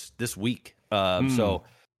this week. So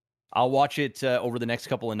I'll watch it over the next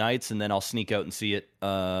couple of nights, and then I'll sneak out and see it in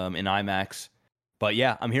IMAX. But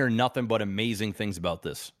yeah, I'm hearing nothing but amazing things about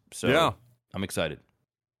this. So I'm excited.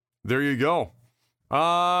 There you go.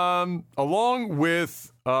 Along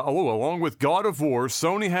with God of War,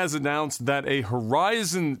 Sony has announced that a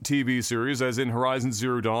Horizon TV series, as in Horizon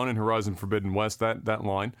Zero Dawn and Horizon Forbidden West, that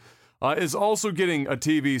line, is also getting a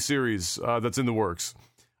TV series that's in the works.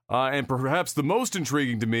 And perhaps the most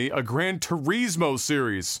intriguing to me, a Gran Turismo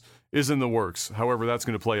series is in the works. However, that's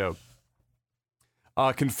going to play out.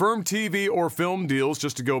 Confirmed TV or film deals,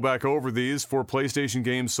 just to go back over these, for PlayStation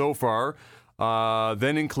games so far,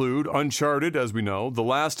 then include Uncharted, as we know, The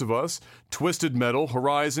Last of Us, Twisted Metal,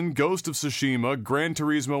 Horizon, Ghost of Tsushima, Gran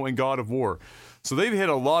Turismo, and God of War. So they've hit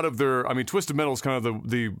a lot of their... I mean, Twisted Metal is kind of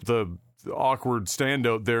the awkward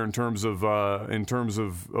standout there in terms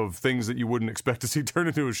of things that you wouldn't expect to see turn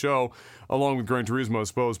into a show, along with Gran Turismo, I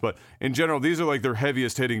suppose. But in general, these are like their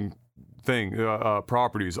heaviest hitting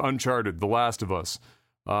properties: Uncharted, The Last of Us,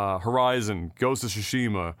 Horizon, Ghost of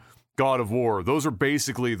Tsushima, God of War. Those are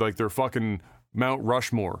basically like their fucking Mount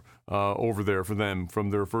Rushmore over there for them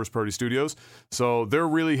from their first party studios. So they're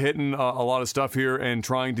really hitting a lot of stuff here and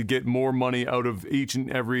trying to get more money out of each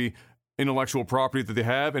and every intellectual property that they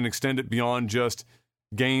have and extend it beyond just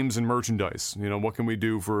games and merchandise. What can we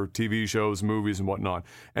do for TV shows, movies, and whatnot?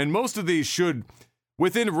 And most of these should,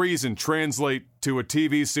 within reason, translate to a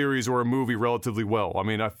TV series or a movie relatively well. I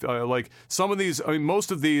mean, I like some of these,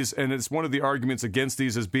 most of these, and it's one of the arguments against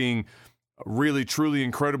these as being really, truly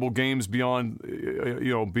incredible games beyond,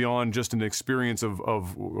 beyond just an experience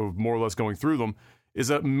of more or less going through them, is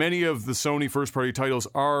that many of the Sony first-party titles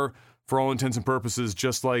are, for all intents and purposes,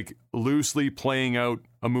 just like loosely playing out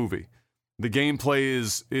a movie. The gameplay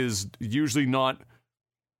is usually not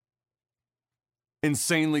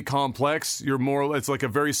insanely complex. It's like a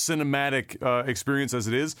very cinematic experience as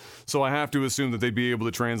it is. So I have to assume that they'd be able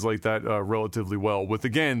to translate that relatively well. With,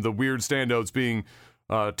 again, the weird standouts being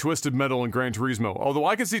Twisted Metal and Gran Turismo. Although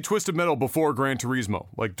I can see Twisted Metal before Gran Turismo.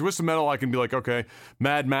 Like Twisted Metal, I can be like, okay,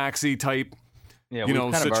 Mad Maxy type,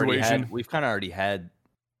 situation. We've kind of already had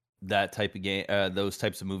that type of game, those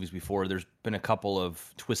types of movies before. There's been a couple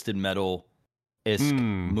of Twisted Metal-esque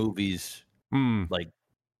movies like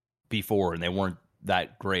before, and they weren't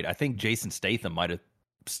that great. I think Jason Statham might have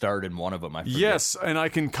starred in one of them. I forget. Yes, and I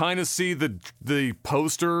can kind of see the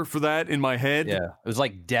poster for that in my head. Yeah, it was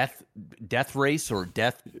like Death Race or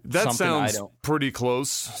Death. That something. sounds pretty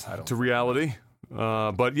close to reality.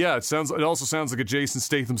 But yeah, it also sounds like a Jason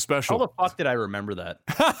Statham special. How the fuck did I remember that?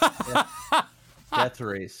 Death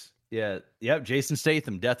Race. Yeah. Yep. Jason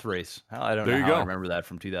Statham, Death Race. I don't know how I remember that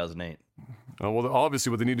from 2008. Well, obviously,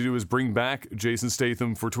 what they need to do is bring back Jason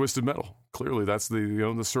Statham for Twisted Metal. Clearly, that's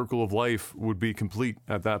the circle of life would be complete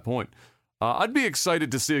at that point. I'd be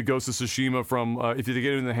excited to see a Ghost of Tsushima from if you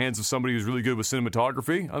get it in the hands of somebody who's really good with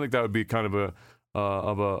cinematography. I think that would be kind of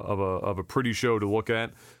a pretty show to look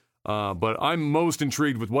at. But I'm most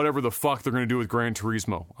intrigued with whatever the fuck they're going to do with Gran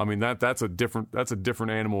Turismo. I mean that's a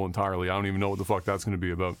different animal entirely. I don't even know what the fuck that's going to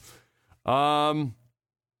be about.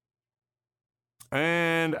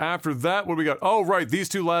 And after that, what do we got? Oh, right. These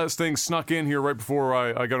two last things snuck in here right before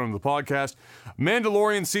I got onto the podcast.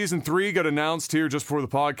 Mandalorian Season 3 got announced here just before the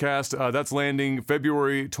podcast. That's landing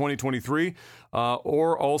February 2023.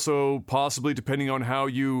 Or also possibly, depending on how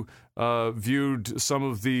you viewed some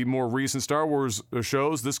of the more recent Star Wars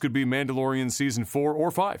shows, this could be Mandalorian Season 4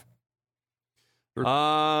 or 5. And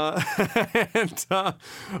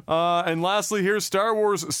lastly, here's Star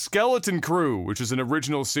Wars Skeleton Crew, which is an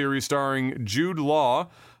original series starring Jude Law,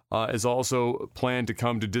 is also planned to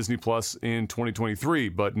come to Disney Plus in 2023,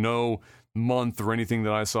 but no month or anything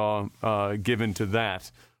that I saw given to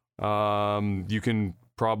that. You can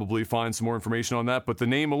probably find some more information on that, but the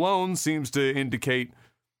name alone seems to indicate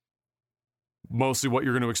mostly what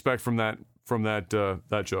you're going to expect from that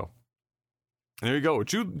show. There you go.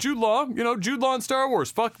 Jude Law, Jude Law in Star Wars.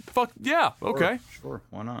 Fuck, yeah, okay. Sure,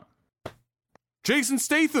 why not? Jason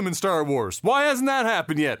Statham in Star Wars. Why hasn't that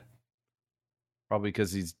happened yet? Probably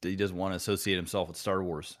because he doesn't want to associate himself with Star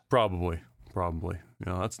Wars. Probably.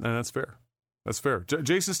 That's fair. That's fair.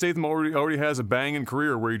 Jason Statham already has a banging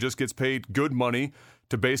career where he just gets paid good money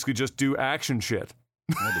to basically just do action shit.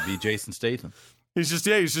 To be Jason Statham. He's just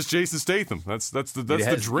Jason Statham. That's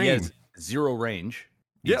the dream. He has zero range.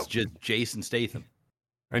 It's just Jason Statham.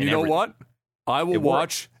 And you know what? I will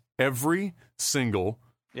watch every single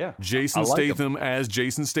Jason Statham as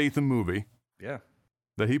Jason Statham movie that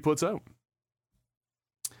he puts out.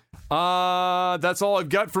 That's all I've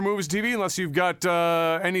got for movies and TV, unless you've got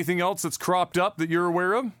anything else that's cropped up that you're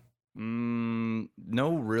aware of.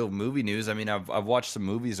 No real movie news. I mean, I've watched some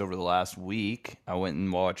movies over the last week. I went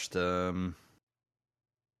and watched what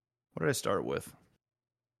did I start with?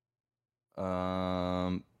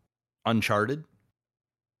 Uncharted.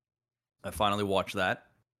 I finally watched that.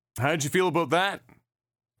 How did you feel about that?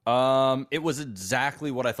 It was exactly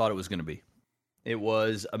what I thought it was going to be. It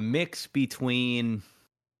was a mix between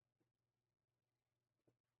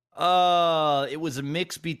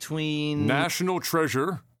National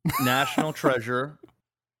Treasure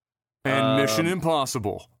and Mission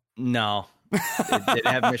Impossible. No. It didn't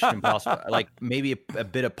have Mission Impossible. Like maybe a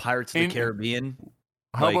bit of Pirates of the Caribbean.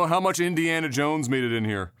 How much Indiana Jones made it in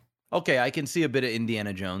here? Okay, I can see a bit of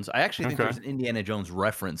Indiana Jones. I actually think there's an Indiana Jones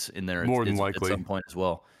reference in there. More than likely. At some point as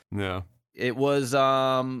well. Yeah. It was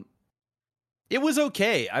okay.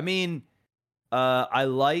 I mean, I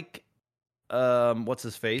like what's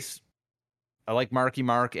his face? I like Marky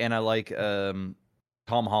Mark and I like Tom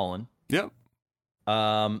Holland. Yep.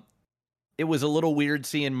 It was a little weird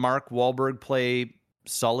seeing Mark Wahlberg play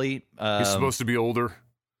Sully. He's supposed to be older.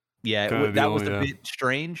 Yeah, that was a bit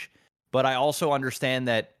strange. But I also understand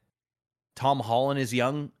that Tom Holland is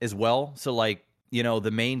young as well. So,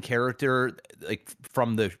 the main character,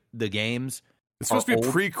 from the games, it's supposed to be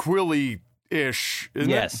prequel-y-ish, isn't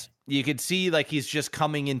it? Yes. You could see, he's just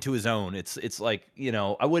coming into his own. It's like,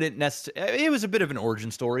 I wouldn't necessarily... It was a bit of an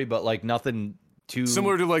origin story, but, nothing too...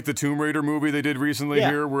 Similar to, the Tomb Raider movie they did recently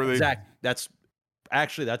here, where they... Exactly.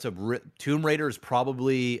 Tomb Raider is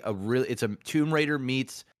probably it's a Tomb Raider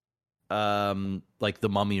meets... The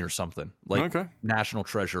Mummy or something, National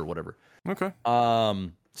Treasure or whatever. Okay.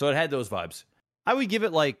 So it had those vibes. I would give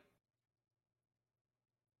it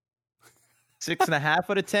 6.5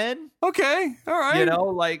 out of 10. Okay. All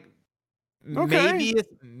right.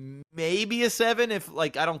 Maybe a 7 if I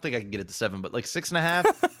don't think I can get it to 7, but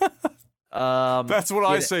 6.5. That's what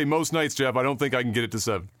I say most nights, Jeff. I don't think I can get it to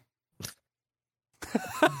 7.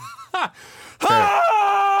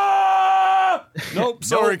 Nope,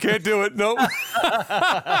 sorry, can't do it. Nope.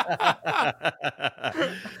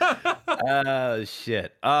 Oh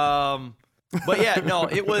shit. But yeah, no,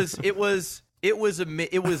 it was It was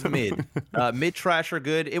mid. Mid trash or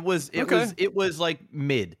good. It was like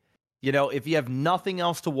mid. You know, if you have nothing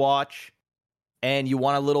else to watch and you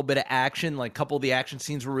want a little bit of action, like a couple of the action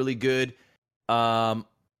scenes were really good.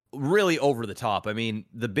 Really over the top. I mean,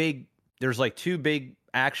 there's like two big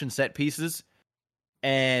action set pieces,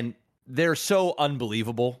 and they're so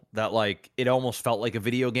unbelievable that like it almost felt like a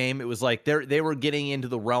video game. It was like they were getting into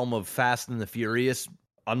the realm of Fast and the Furious.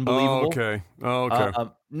 Unbelievable. Oh, okay.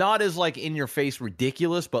 Not as like in your face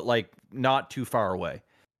ridiculous, but like not too far away.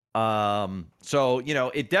 So you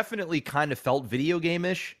know, it definitely kind of felt video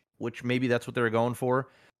game-ish, which maybe that's what they were going for.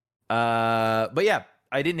 But yeah,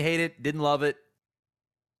 I didn't hate it, didn't love it.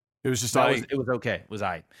 It was just it was okay. It was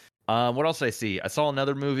aight. What else did I see? I saw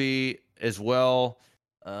another movie as well.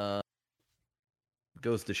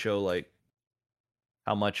 Goes to show like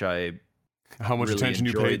how much really attention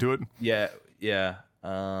you paid to it. Yeah.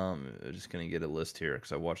 I'm just gonna get a list here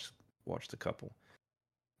because I watched a couple.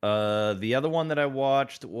 The other one that I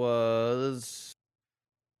watched was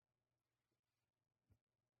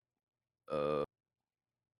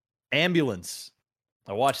Ambulance.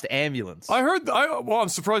 I watched Ambulance. I'm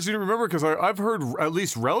surprised you didn't remember because I've heard at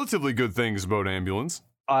least relatively good things about Ambulance.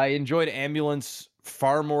 I enjoyed Ambulance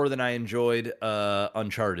far more than I enjoyed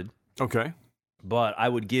Uncharted. Okay. But I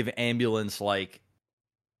would give Ambulance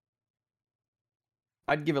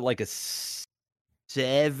I'd give it like a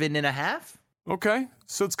 7.5. Okay.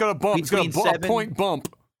 So it's got a bump. It's got a point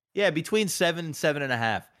bump. Yeah, between 7 and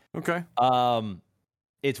 7.5. Okay.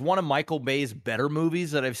 It's one of Michael Bay's better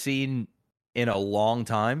movies that I've seen in a long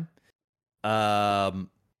time.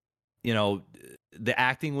 You know, the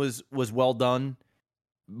acting was well done,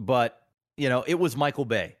 but you know, it was Michael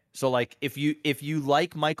Bay. So like if you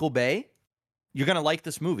like Michael Bay, you're going to like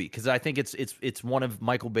this movie because I think it's one of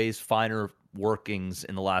Michael Bay's finer workings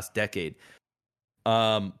in the last decade.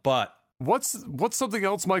 But what's something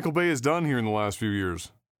else Michael Bay has done here in the last few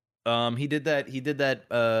years? He did that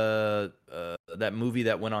that movie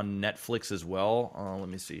that went on Netflix as well. Let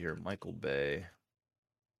me see here. Michael Bay.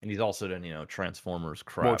 And he's also done, you know, Transformers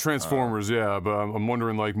crap. Well, Transformers, yeah, but I'm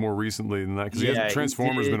wondering like more recently than that because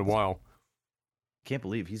Transformers been a while. Can't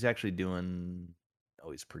believe he's actually doing.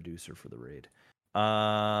 Oh, he's producer for The Raid.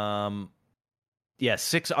 Yeah,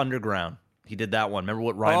 6 Underground. He did that one. Remember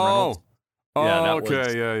what Ryan Reynolds?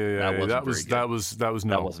 Okay, yeah.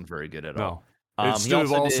 That wasn't very good at all.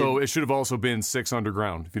 It should have also been 6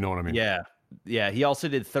 Underground, if you know what I mean. Yeah. He also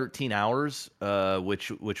did 13 Hours, which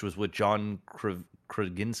was with John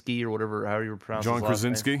Krasinski or whatever, how you pronounce John his last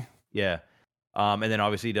name. Krasinski. Yeah. And then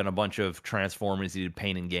obviously he done a bunch of Transformers. He did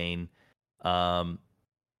Pain and Gain.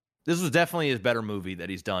 This was definitely his better movie that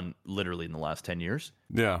he's done literally in the last 10 years.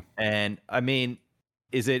 Yeah. And I mean,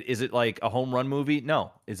 is it like a home run movie?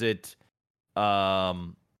 No. Is it it a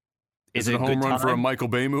home run for a Michael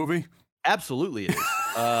Bay movie? Absolutely it is.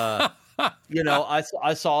 You know, I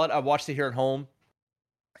saw it. I watched it here at home,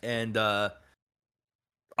 and I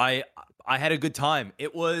had a good time.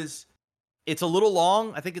 It's a little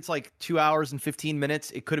long. I think it's like 2 hours and 15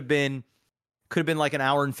 minutes. It could have been like an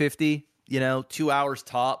hour and 50. You know, 2 hours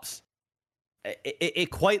tops.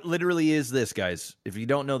 It quite literally is this, guys. If you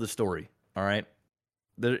don't know the story, all right.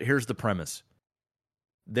 Here's the premise.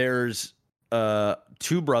 There's 2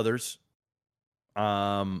 brothers.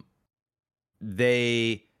 They've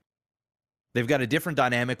got a different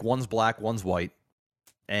dynamic. One's black, one's white,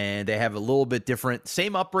 and they have a little bit different,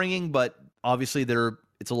 same upbringing, but obviously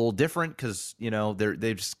it's a little different because you know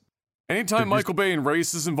they just. Anytime Michael Bay and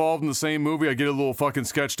race is involved in the same movie, I get a little fucking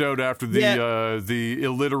sketched out after the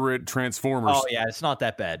illiterate Transformers. Oh yeah, it's not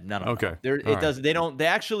that bad. No. Okay, They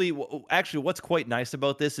actually what's quite nice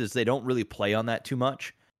about this is they don't really play on that too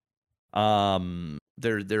much.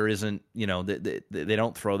 There isn't, you know, they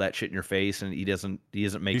don't throw that shit in your face, and he isn't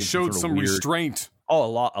making. He showed some restraint.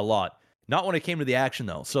 Oh, a lot. Not when it came to the action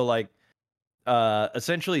though. So like,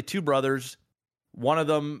 essentially 2 brothers. One of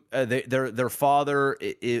them, their father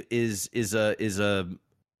is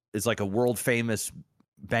like a world famous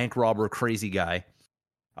bank robber, crazy guy.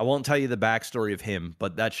 I won't tell you the backstory of him,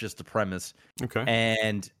 but that's just the premise. Okay.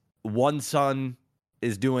 And one son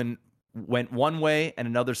went one way, and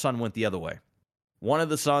another son went the other way. One of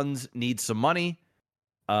the sons needs some money.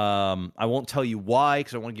 I won't tell you why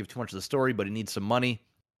because I don't want to give too much of the story, but he needs some money.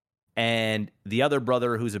 And the other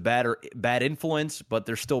brother, who's a bad influence, but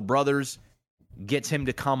they're still brothers, gets him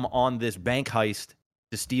to come on this bank heist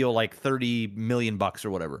to steal like $30 million or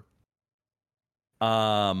whatever.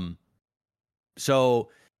 So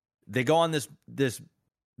they go on this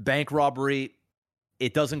bank robbery.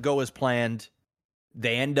 It doesn't go as planned.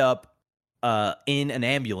 They end up in an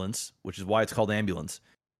ambulance, which is why it's called Ambulance.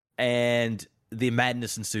 and the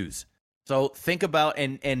madness ensues. So think about,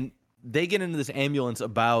 and they get into this ambulance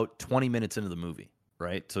about 20 minutes into the movie,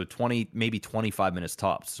 right? So 20, maybe 25 minutes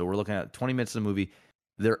tops. So we're looking at 20 minutes of the movie.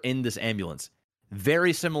 They're in this ambulance.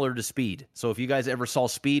 Very similar to Speed. So if you guys ever saw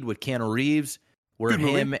Speed with Keanu Reeves, where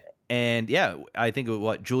him and, I think it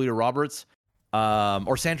was Julia Roberts,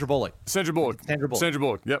 or Sandra Bullock. Sandra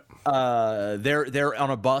Bullock, yep. They're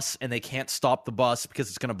on a bus and they can't stop the bus because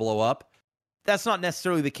it's going to blow up. That's not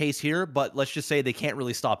necessarily the case here, but let's just say they can't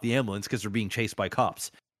really stop the ambulance because they're being chased by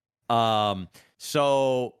cops.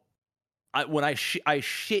 So I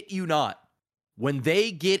shit you not, when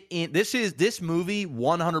they get in, this movie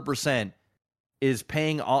 100% is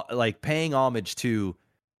paying homage to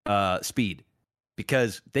Speed,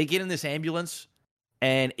 because they get in this ambulance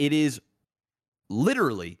and it is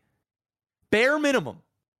literally bare minimum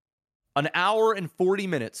an hour and 40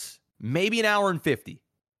 minutes, maybe an hour and 50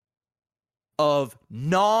 of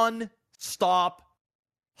non-stop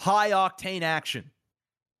high-octane action.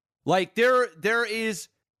 Like, there is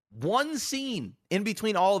one scene in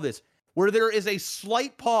between all of this where there is a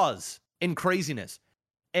slight pause in craziness.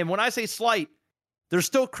 And when I say slight, there's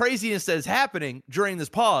still craziness that is happening during this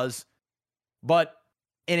pause, but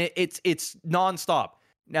it's nonstop.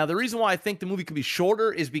 Now, the reason why I think the movie could be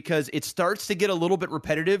shorter is because it starts to get a little bit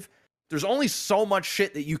repetitive. There's only so much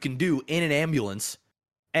shit that you can do in an ambulance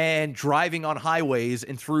and driving on highways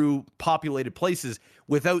and through populated places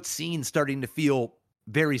without scenes starting to feel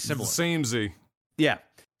very similar. Samey. Yeah.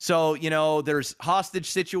 So, there's hostage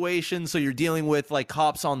situations. So you're dealing with like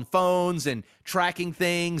cops on phones and tracking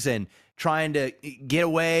things and trying to get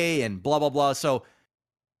away and blah, blah, blah. So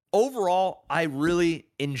overall, I really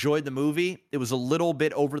enjoyed the movie. It was a little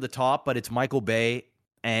bit over the top, but it's Michael Bay,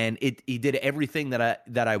 and he did everything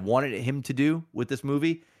that I wanted him to do with this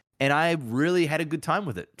movie. And I really had a good time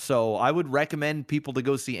with it. So I would recommend people to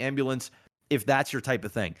go see Ambulance if that's your type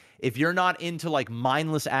of thing. If you're not into like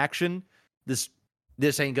mindless action, this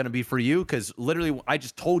ain't going to be for you, because literally I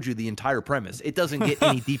just told you the entire premise. It doesn't get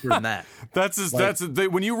any deeper than that.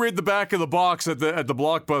 When you read the back of the box at the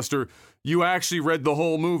Blockbuster, you actually read the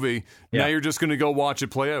whole movie. Yeah. Now you're just going to go watch it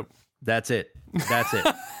play out. That's it.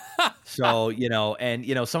 So,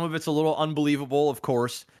 some of it's a little unbelievable, of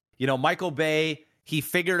course. Michael Bay, he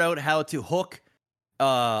figured out how to hook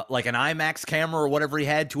like an IMAX camera or whatever he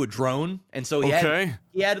had to a drone. And so he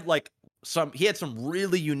had some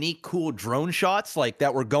really unique, cool drone shots like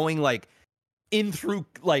that were going like in through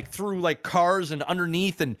cars and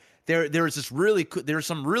underneath. And there's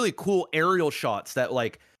some really cool aerial shots that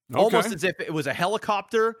like almost as if it was a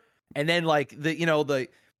helicopter. And then like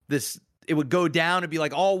it would go down and be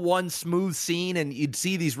like all one smooth scene, and you'd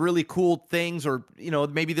see these really cool things, or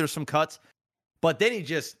maybe there's some cuts. But then he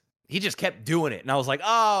just kept doing it, and I was like,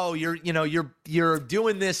 "Oh, you're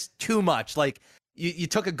doing this too much. Like you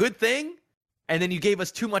took a good thing, and then you gave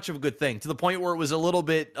us too much of a good thing, to the point where it was a little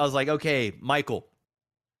bit." I was like, "Okay, Michael."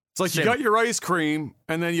 It's like you got your ice cream,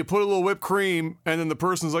 and then you put a little whipped cream, and then the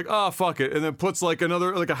person's like, "Oh, fuck it," and then puts like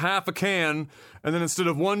a half a can, and then instead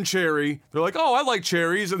of one cherry, they're like, "Oh, I like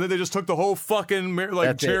cherries," and then they just took the whole fucking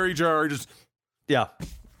cherry jar. Just yeah.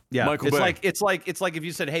 Michael Bay. It's like if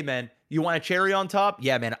you said, "Hey, man, you want a cherry on top?"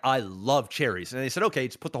 "Yeah, man, I love cherries." And they said, "Okay,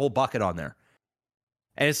 just put the whole bucket on there."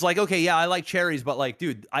 And it's like, "Okay, yeah, I like cherries, but like,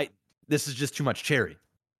 dude, this is just too much cherry."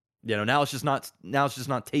 Now it's just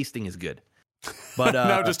not tasting as good. But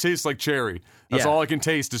now it just tastes like cherry. That's all I can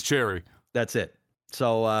taste is cherry. That's it.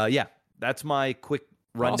 So that's my quick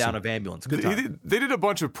rundown of Ambulance. Good time. They did a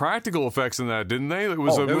bunch of practical effects in that, didn't they? It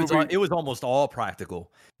was almost all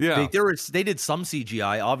practical. Yeah, they did some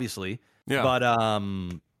CGI, obviously. Yeah,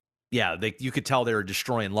 but you could tell they were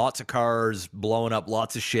destroying lots of cars, blowing up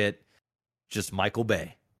lots of shit. Just Michael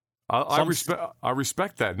Bay. I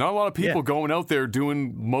respect that. Not a lot of people going out there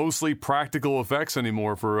doing mostly practical effects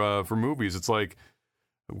anymore for movies. It's like,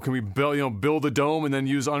 can we build a dome and then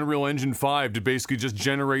use Unreal Engine 5 to basically just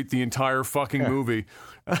generate the entire fucking movie?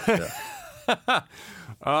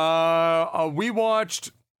 We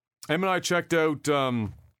watched. Em and I checked out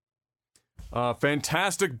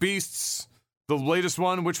Fantastic Beasts, the latest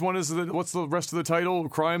one. Which one is it? What's the rest of the title?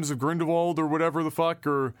 Crimes of Grindelwald or whatever the fuck,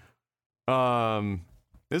 or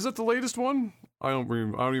is it the latest one? I don't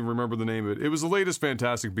even remember the name of it. It was the latest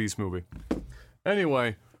Fantastic Beasts movie.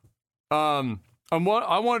 Anyway, I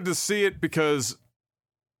wanted to see it because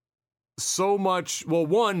so much. Well,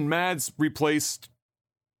 one, Mads replaced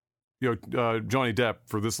Johnny Depp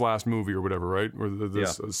for this last movie or whatever, right?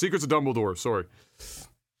 Or Secrets of Dumbledore. Sorry,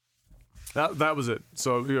 that was it.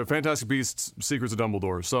 So Fantastic Beasts, Secrets of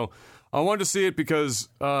Dumbledore. So I wanted to see it because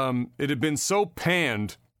it had been so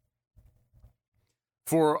panned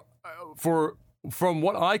for from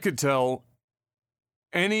what I could tell,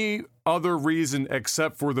 any other reason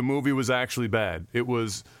except for the movie was actually bad. It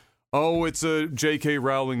was, oh, it's a J.K.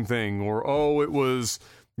 Rowling thing, or oh, it was,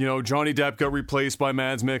 Johnny Depp got replaced by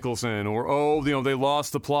Mads Mikkelsen, or oh, they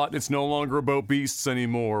lost the plot and it's no longer about beasts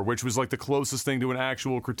anymore, which was like the closest thing to an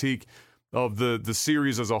actual critique of the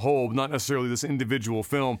series as a whole, not necessarily this individual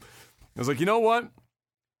film. I was like, you know what?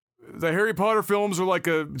 The Harry Potter films are like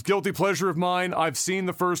a guilty pleasure of mine. I've seen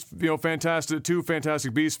the first, two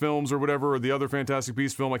Fantastic Beasts films or whatever, or the other Fantastic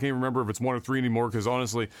Beasts film. I can't remember if it's 1 or 3 anymore, because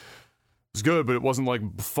honestly, it was good, but it wasn't like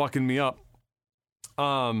fucking me up.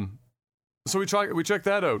 So we checked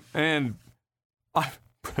that out, and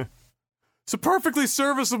it's a perfectly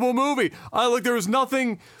serviceable movie. There was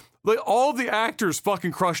nothing, like, all the actors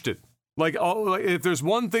fucking crushed it. Like, if there's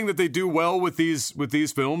one thing that they do well with these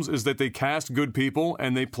films, is that they cast good people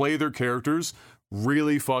and they play their characters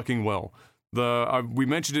really fucking well. We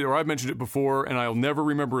mentioned it, or I've mentioned it before, and I'll never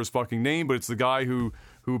remember his fucking name, but it's the guy who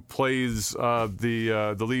plays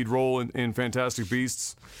the lead role in Fantastic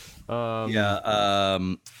Beasts.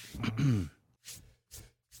 And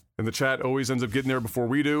the chat always ends up getting there before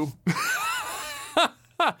we do.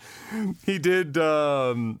 He did.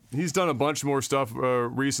 He's done a bunch more stuff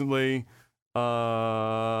recently. He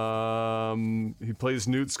plays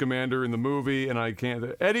Newt Scamander in the movie, and I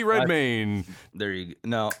can't. Eddie Redmayne. There you go.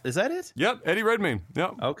 No, is that it? Yep, Eddie Redmayne.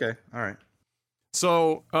 Yep. Okay. All right.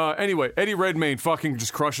 So anyway, Eddie Redmayne fucking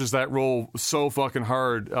just crushes that role so fucking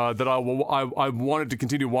hard that I wanted to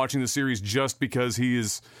continue watching the series just because he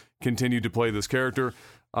has continued to play this character.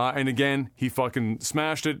 And again, he fucking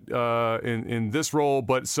smashed it in this role,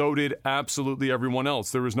 but so did absolutely everyone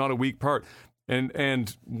else. There was not a weak part.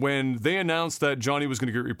 And when they announced that Johnny was going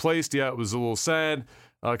to get replaced, yeah, it was a little sad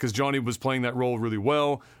because Johnny was playing that role really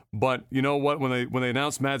well. But you know what? When they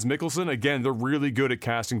announced Mads Mikkelsen, again, they're really good at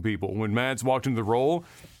casting people. When Mads walked into the role,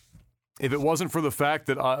 if it wasn't for the fact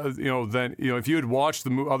that if you had watched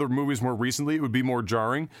the other movies more recently, it would be more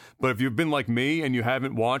jarring. But if you've been like me and you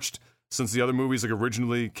haven't watched since the other movies like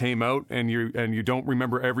originally came out, and you don't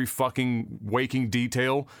remember every fucking waking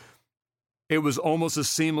detail, it was almost as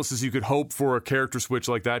seamless as you could hope for a character switch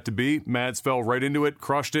like that to be. Mads fell right into it,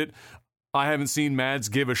 crushed it. I haven't seen Mads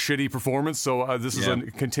give a shitty performance, so this is a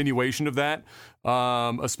continuation of that,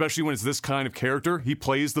 especially when it's this kind of character. He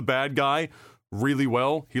plays the bad guy really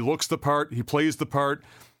well. He looks the part. He plays the part.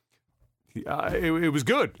 It was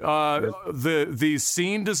good. The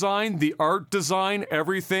scene design, the art design,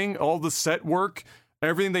 everything, all the set work,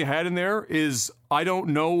 everything they had in there is, I don't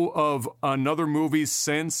know of another movie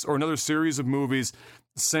since, or another series of movies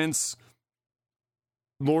since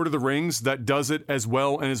Lord of the Rings that does it as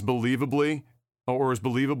well and as believably, or as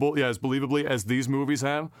believably as these movies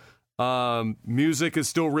have. Music is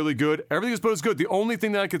still really good. Everything is about as good. The only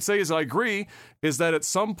thing that I could say is I agree is that at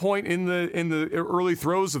some point in the early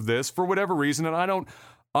throes of this, for whatever reason, and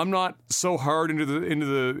I'm not so hard into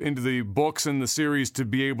the books and the series to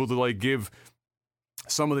be able to like give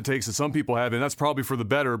some of the takes that some people have, and that's probably for the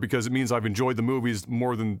better because it means I've enjoyed the movies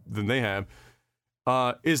more than they have.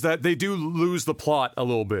 Is that they do lose the plot a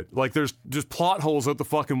little bit. Like there's just plot holes out the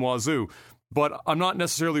fucking wazoo. But I'm not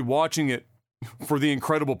necessarily watching it for the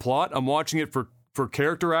incredible plot. I'm watching it for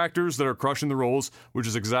character actors that are crushing the roles, which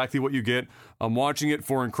is exactly what you get. I'm watching it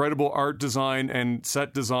for incredible art design and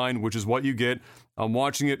set design, which is what you get. I'm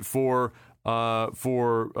watching it for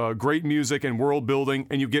great music and world building,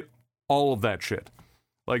 and you get all of that shit.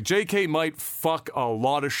 Like, JK might fuck a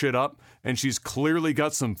lot of shit up, and she's clearly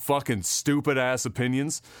got some fucking stupid ass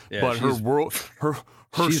opinions, but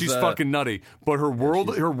she's fucking nutty. But her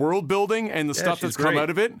world building and the stuff that's come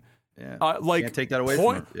out of it, can't take that away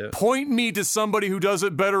from her. Point me to somebody who does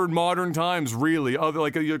it better in modern times, really.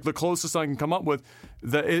 The closest I can come up with,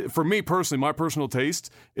 for me personally, my personal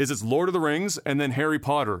taste is it's Lord of the Rings and then Harry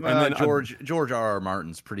Potter. And then George R.R.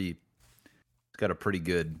 Martin's got a pretty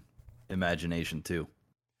good imagination too.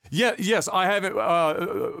 Yeah, yes, I haven't,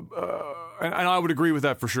 and I would agree with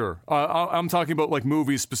that for sure. I'm talking about like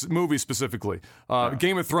movies specifically.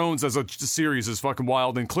 Game of Thrones as a series is fucking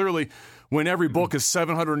wild, and clearly, when every book is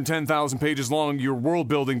 710,000 pages long, your world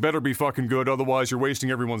building better be fucking good, otherwise you're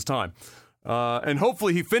wasting everyone's time. And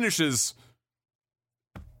hopefully he finishes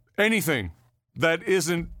anything that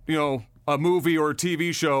isn't, a movie or a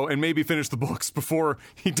TV show, and maybe finish the books before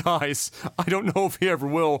he dies. I don't know if he ever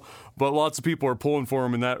will, but lots of people are pulling for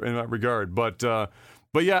him in that regard. But yeah,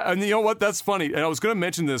 and you know what? That's funny. And I was going to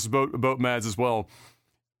mention this about Mads as well.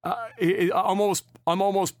 I'm almost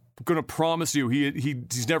going to promise you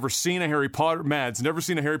he's never seen a Harry Potter. Mads never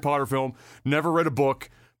seen a Harry Potter film, never read a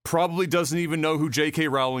book, probably doesn't even know who J.K.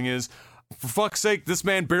 Rowling is. For fuck's sake, this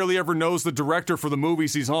man barely ever knows the director for the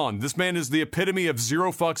movies he's on. This man is the epitome of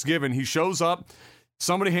zero fucks given. He shows up,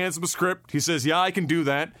 somebody hands him a script, he says, yeah, I can do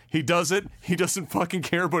that. He does it, he doesn't fucking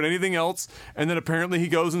care about anything else, and then apparently he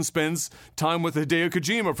goes and spends time with Hideo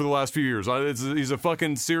Kojima for the last few years. He's a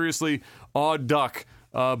fucking seriously odd duck,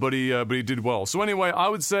 but he did well. So anyway, I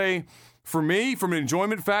would say, for me, from an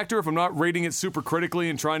enjoyment factor, if I'm not rating it super critically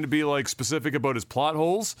and trying to be like specific about his plot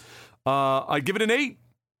holes, I'd give it an 8.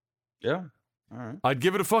 Yeah. All right. I'd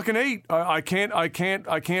give it a fucking 8. I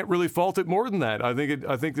can't really fault it more than that. I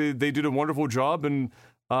think they did a wonderful job, and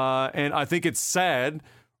I think it's sad,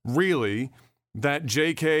 really, that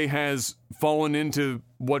J.K. has fallen into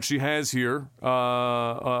what she has here,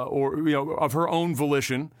 or of her own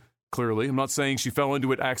volition. Clearly, I'm not saying she fell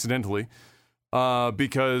into it accidentally,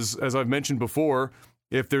 because as I've mentioned before,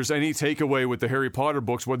 if there's any takeaway with the Harry Potter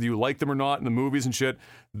books, whether you like them or not in the movies and shit,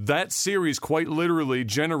 that series quite literally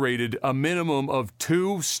generated a minimum of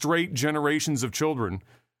 2 straight generations of children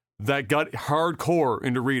that got hardcore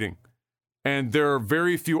into reading. And there are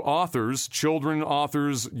very few authors, children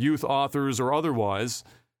authors, youth authors, or otherwise,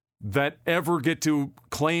 that ever get to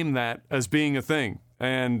claim that as being a thing.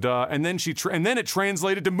 And then it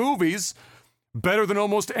translated to movies better than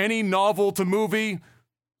almost any novel to movie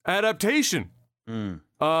adaptation.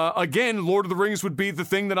 Again, Lord of the Rings would be the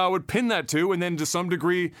thing that I would pin that to, and then to some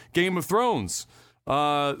degree, Game of Thrones.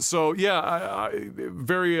 So yeah, I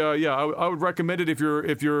would recommend it if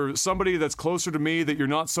you're somebody that's closer to me, that you're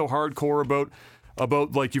not so hardcore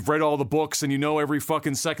about like you've read all the books and you know every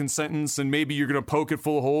fucking second sentence, and maybe you're gonna poke it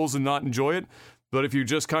full of holes and not enjoy it. But if you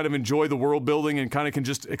just kind of enjoy the world building and kind of can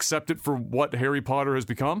just accept it for what Harry Potter has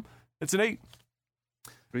become, it's an 8.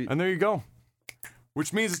 Sweet. And there you go.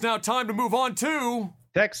 Which means it's now time to move on to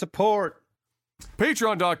tech support.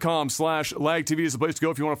 Patreon.com/LagTV is the place to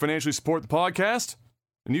go if you want to financially support the podcast.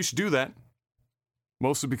 And you should do that.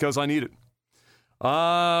 Mostly because I need it.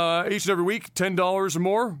 Each and every week, $10 or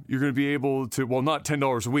more, you're going to be able to, well, not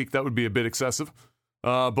 $10 a week, that would be a bit excessive.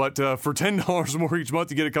 But for $10 or more each month,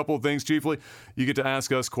 you get a couple of things. Chiefly, you get to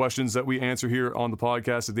ask us questions that we answer here on the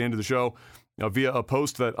podcast at the end of the show via a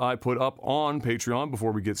post that I put up on Patreon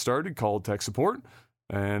before we get started called Tech Support.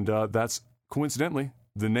 And that's coincidentally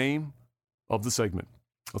the name of the segment.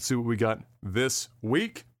 Let's see what we got this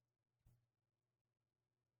week.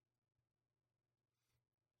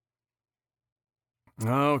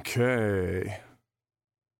 Okay.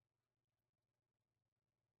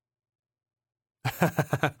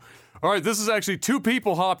 All right, this is actually 2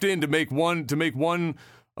 people hopped in to make one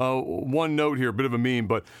note here, bit of a meme,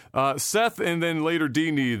 but Seth and then later D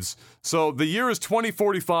Needs. So the year is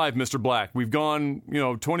 2045, Mr. Black. We've gone,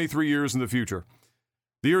 23 years in the future.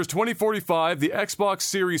 The year is 2045. The Xbox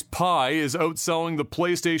Series Pi is outselling the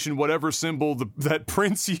PlayStation whatever symbol that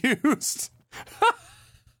Prince used.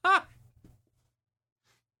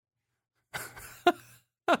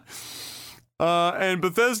 And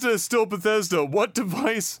Bethesda is still Bethesda. What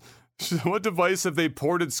device have they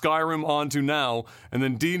ported Skyrim onto now? And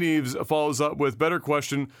then D Neves follows up with, better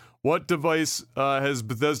question, what device has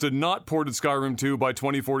Bethesda not ported Skyrim to by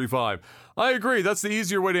 2045? I agree, that's the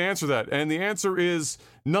easier way to answer that. And the answer is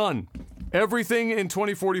none. Everything in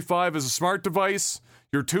 2045 is a smart device,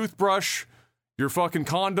 your toothbrush, your fucking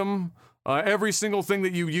condom, every single thing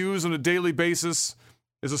that you use on a daily basis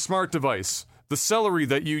is a smart device. The celery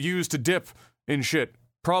that you use to dip in shit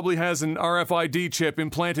probably has an RFID chip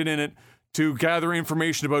implanted in it to gather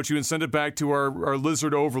information about you and send it back to our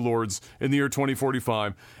lizard overlords in the year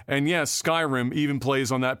 2045. And yes, Skyrim even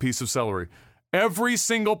plays on that piece of celery. Every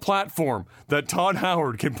single platform that Todd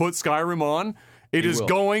Howard can put Skyrim on, it is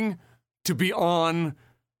going to be on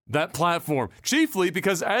that platform. Chiefly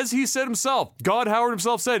because, as he said himself, God Howard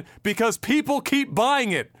himself said, because people keep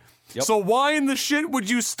buying it. Yep. So why in the shit would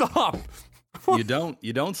you stop? You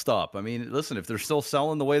don't stop. I mean, listen, if they're still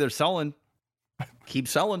selling the way they're selling, keep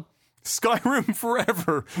selling. Skyrim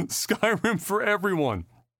forever. Skyrim for everyone.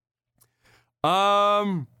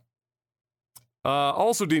 Also,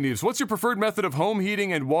 D Neves, what's your preferred method of home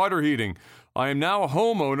heating and water heating? I am now a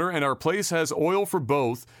homeowner and our place has oil for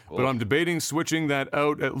both, but I'm debating switching that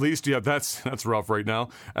out at least. Yeah, that's rough right now.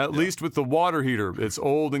 At least with the water heater. It's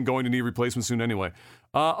old and going to need replacement soon anyway.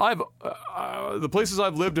 The places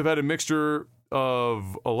I've lived have had a mixture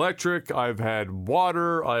of electric. I've had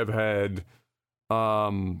water. I've had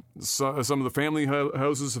some of the family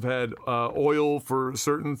houses have had oil for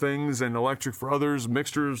certain things and electric for others.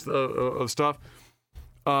 Mixtures of stuff.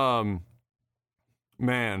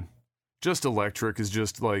 Man, just electric is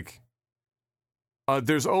just like.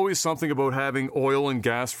 There's always something about having oil and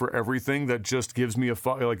gas for everything that just gives me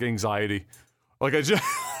like anxiety. Like I just.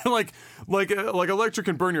 like electric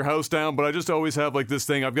can burn your house down, but I just always have like this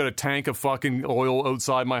thing. I've got a tank of fucking oil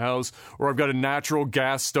outside my house, or I've got a natural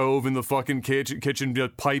gas stove in the fucking kitchen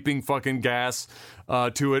piping fucking gas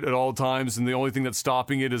to it at all times, and the only thing that's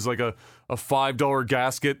stopping it is like a $5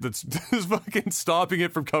 gasket that's fucking stopping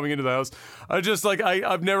it from coming into the house.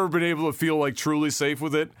 I've never been able to feel like truly safe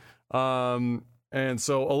with it, and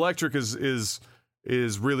so electric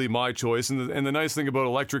is really my choice. And the nice thing about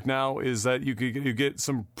electric now is that you get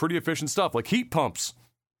some pretty efficient stuff like heat pumps.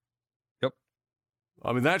 Yep.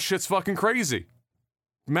 I mean, that shit's fucking crazy.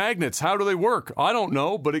 Magnets, how do they work? I don't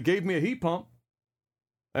know, but it gave me a heat pump.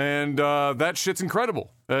 And that shit's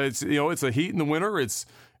incredible. It's a heat in the winter, it's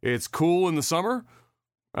cool in the summer.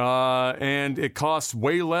 And it costs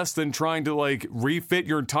way less than trying to like refit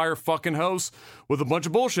your entire fucking house with a bunch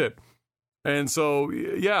of bullshit. And so,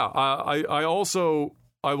 yeah, I will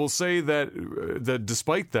say that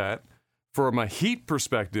despite that, from a heat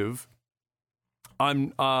perspective,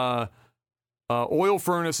 oil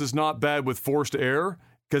furnace is not bad with forced air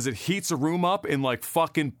because it heats a room up in like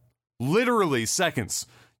fucking literally seconds.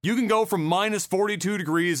 You can go from minus 42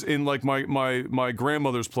 degrees in like my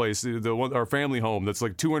grandmother's place, our family home that's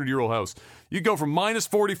like 200-year-old house. You go from minus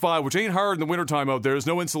 45, which ain't hard in the wintertime out there. There's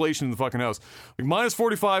no insulation in the fucking house. Like minus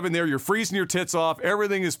 45 in there, you're freezing your tits off.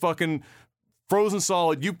 Everything is fucking frozen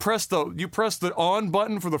solid. You press the on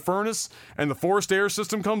button for the furnace and the forced air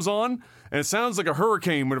system comes on, and it sounds like a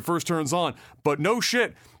hurricane when it first turns on. But no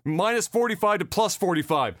shit, minus 45 to plus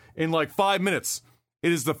 45 in like 5 minutes.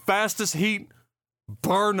 It is the fastest heat,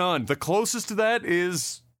 bar none. The closest to that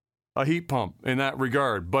is a heat pump in that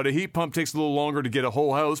regard. But a heat pump takes a little longer to get a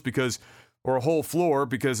whole house or a whole floor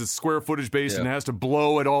because it's square footage based and it has to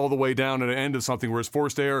blow it all the way down at the end of something. Whereas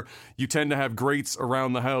forced air, you tend to have grates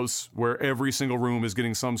around the house where every single room is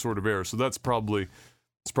getting some sort of air. So it's probably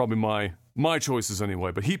my choices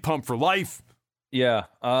anyway. But heat pump for life. Yeah.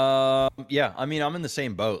 Yeah. I mean, I'm in the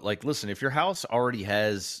same boat. Like, listen, if your house already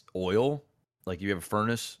has oil, like you have a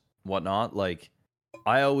furnace, whatnot, like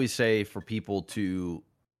I always say for people to,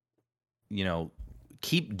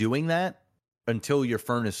 keep doing that until your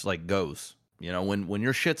furnace like goes. When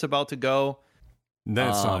your shit's about to go, then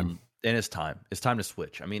it's time. Then it's time. It's time to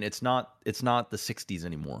switch. I mean, it's not the 60s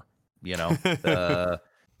anymore. Because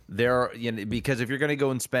if you're going to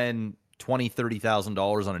go and spend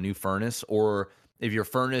 $20,000-$30,000 on a new furnace, or if your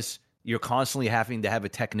furnace, you're constantly having to have a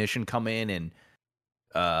technician come in and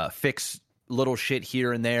fix little shit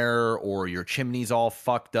here and there, or your chimney's all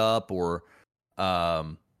fucked up, or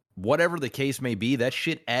whatever the case may be, that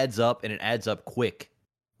shit adds up, and it adds up quick,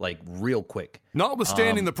 like real quick.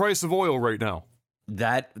 Notwithstanding the price of oil right now.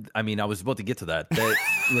 I was about to get to that.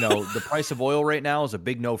 The price of oil right now is a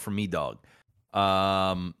big no for me, dog.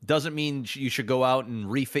 Doesn't mean you should go out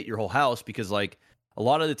and refit your whole house, because like a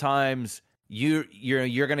lot of the times you're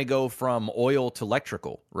going to go from oil to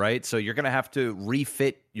electrical, right? So you're going to have to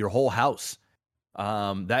refit your whole house.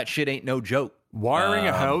 That shit ain't no joke. Wiring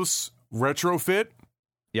a house retrofit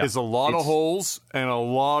is a lot of holes and a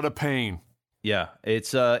lot of pain. Yeah,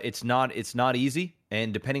 it's not easy,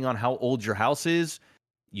 and depending on how old your house is,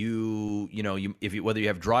 whether you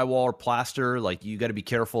have drywall or plaster, like you got to be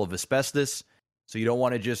careful of asbestos. So you don't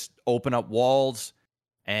want to just open up walls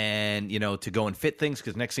and to go and fit things,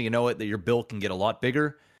 because next thing you know that your bill can get a lot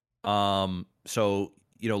bigger. So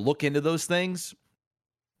look into those things,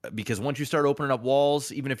 because once you start opening up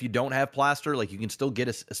walls, even if you don't have plaster, like you can still get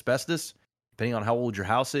asbestos depending on how old your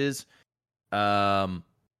house is.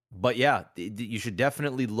 But yeah, you should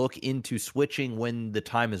definitely look into switching when the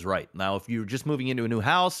time is right. Now, if you're just moving into a new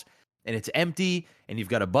house and it's empty and you've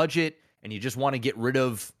got a budget and you just want to get rid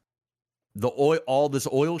of the oil, all this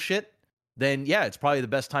oil shit, then yeah, it's probably the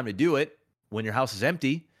best time to do it when your house is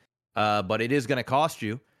empty. But it is going to cost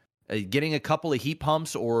you. Getting a couple of heat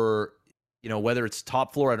pumps, or whether it's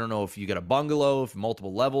top floor, I don't know if you got a bungalow, if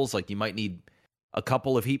multiple levels, like you might need a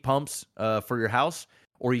couple of heat pumps for your house,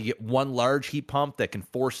 or you get one large heat pump that can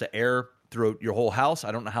force the air throughout your whole house.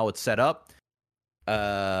 I don't know how it's set up.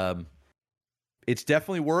 It's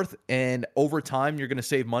definitely worth, and over time you're going to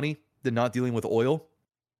save money than not dealing with oil.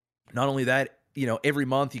 Not only that, every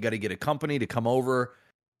month you got to get a company to come over,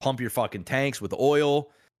 pump your fucking tanks with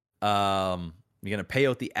oil. You're going to pay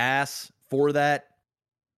out the ass for that.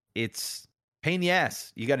 It's pain in the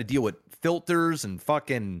ass. You got to deal with filters and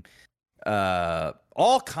fucking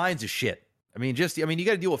all kinds of shit. You got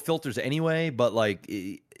to deal with filters anyway, but like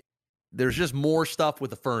there's just more stuff with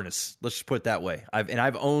the furnace. Let's just put it that way.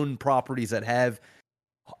 I've owned properties that have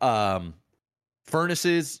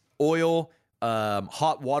furnaces, oil,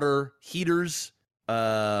 hot water heaters,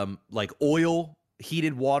 like oil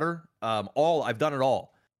heated water. I've done it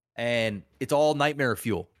all. and it's all nightmare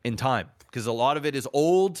fuel in time because a lot of it is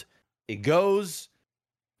old. It goes,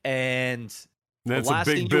 and that's a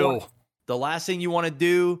big bill. The last thing you want to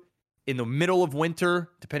do in the middle of winter,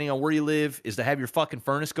 depending on where you live, is to have your fucking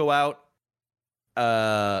furnace go out.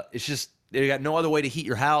 It's just you got no other way to heat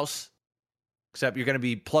your house except you're going to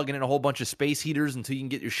be plugging in a whole bunch of space heaters until you can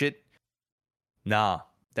get your shit. Nah,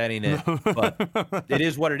 that ain't it. But it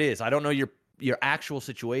is what it is. I don't know your actual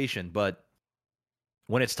situation, but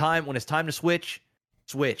when it's time to switch.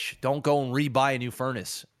 Don't go and rebuy a new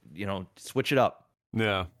furnace. Switch it up.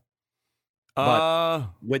 Yeah. But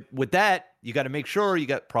with that, you got to make sure you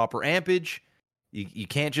got proper ampage. You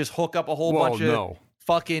can't just hook up a whole bunch of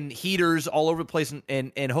fucking heaters all over the place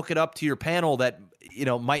and hook it up to your panel that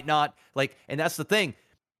might not like. And that's the thing.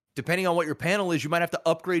 Depending on what your panel is, you might have to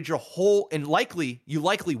upgrade your whole, and you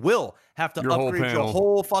likely will have to upgrade your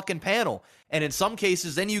whole fucking panel. And in some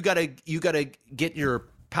cases, then you gotta get your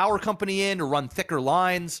power company in to run thicker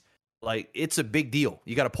lines. Like, it's a big deal.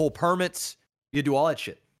 You got to pull permits. You do all that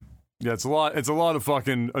shit. Yeah, it's a lot of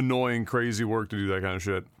fucking annoying, crazy work to do that kind of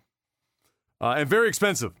shit. And very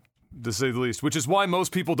expensive, to say the least, which is why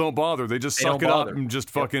most people don't bother. They just suck it up and just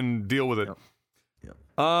fucking deal with it. Yep.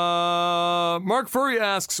 Mark Furry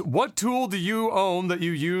asks, what tool do you own that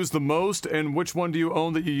you use the most, and which one do you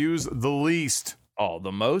own that you use the least? Oh,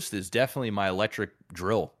 the most is definitely my electric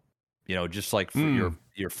drill. Just like for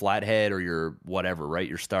your flathead or your whatever, right?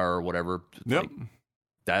 Your star or whatever. Yep.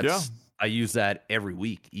 I use that every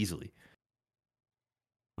week easily.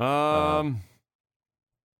 The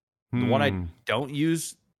one I don't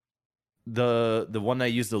use, the one I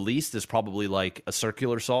use the least is probably like a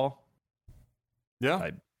circular saw. Yeah.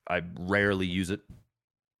 I rarely use it.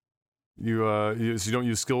 So you don't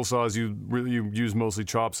use skill saws. You use mostly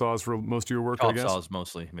chop saws for most of your work. I guess chop saws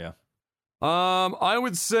mostly. Yeah. I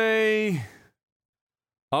would say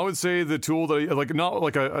the tool that I, like, not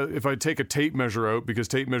like if I take a tape measure out, because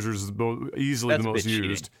tape measure is easily the most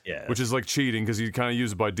used, which is like cheating because you kind of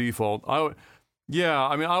use it by default. I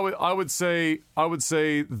would say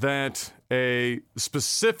that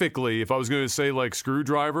specifically, if I was going to say like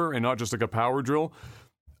screwdriver and not just like a power drill,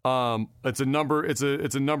 it's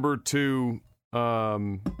a number 2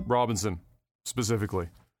 Robinson specifically.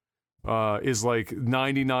 Is like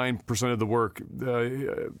 99% of the work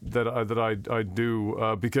that I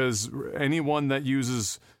do, because anyone that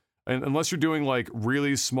uses, and unless you're doing like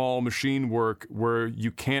really small machine work where you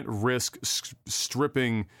can't risk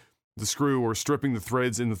stripping the screw or stripping the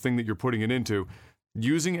threads in the thing that you're putting it into,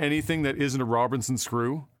 using anything that isn't a Robinson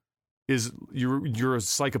screw is you're a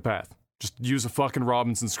psychopath. Just use a fucking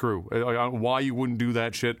Robinson screw. I don't know why you wouldn't do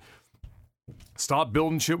that shit. Stop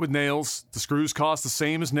building shit with nails. The screws cost the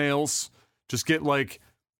same as nails. Just get like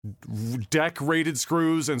deck rated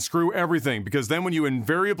screws and screw everything, because then when you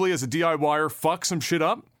invariably as a DIYer fuck some shit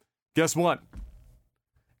up, guess what?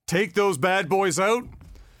 Take those bad boys out,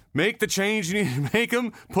 make the change you need to make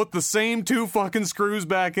them, put the same 2 fucking screws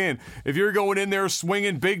back in. If you're going in there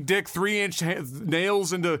swinging big dick 3-inch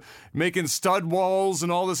nails into making stud walls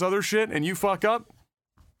and all this other shit and you fuck up,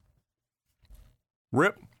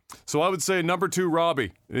 rip. So I would say number 2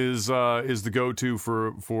 Robbie is the go-to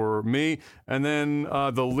for me, and then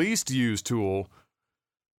the least used tool,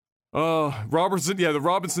 Robertson. Yeah, the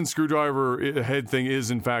Robinson screwdriver head thing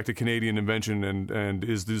is in fact a Canadian invention and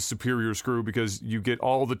is the superior screw because you get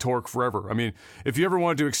all the torque forever. I mean, if you ever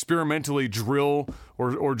wanted to experimentally drill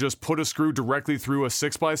or just put a screw directly through a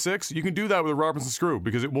 6x6, you can do that with a Robinson screw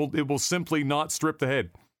because it will simply not strip the head.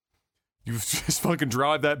 You just fucking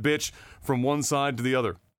drive that bitch from one side to the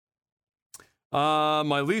other.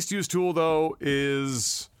 My least used tool though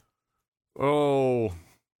is,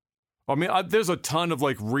 there's a ton of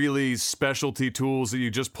like really specialty tools that you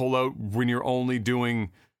just pull out when you're only doing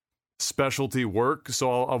specialty work.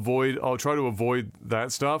 So I'll try to avoid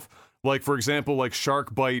that stuff. Like, for example, like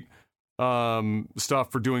shark bite stuff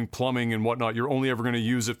for doing plumbing and whatnot. You're only ever going to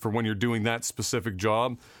use it for when you're doing that specific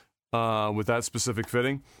job with that specific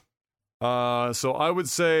fitting. So I would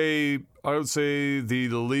say the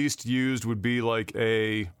least used would be like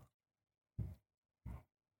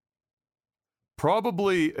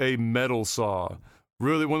probably a metal saw.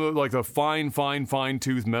 Really, one of the, like a fine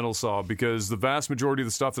tooth metal saw, because the vast majority of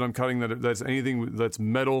the stuff that I'm cutting that's anything that's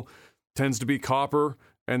metal tends to be copper,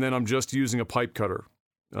 and then I'm just using a pipe cutter.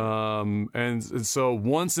 And so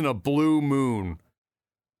once in a blue moon,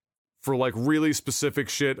 for like really specific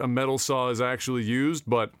shit, a metal saw is actually used,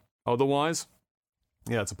 but otherwise,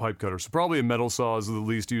 yeah, it's a pipe cutter. So probably a metal saw is the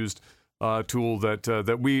least used tool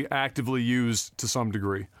that we actively use to some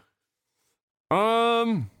degree.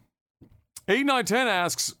 8910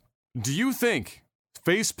 asks, do you think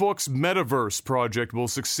Facebook's metaverse project will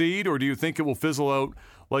succeed, or do you think it will fizzle out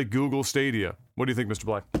like Google Stadia? What do you think, Mr.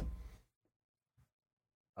 Black?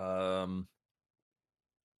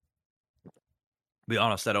 Be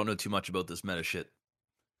honest, I don't know too much about this meta shit,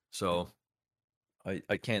 so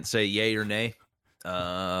I can't say yay or nay.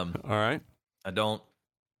 All right. I don't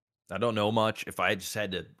know much. If I just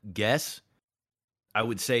had to guess, I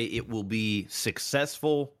would say it will be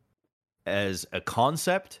successful as a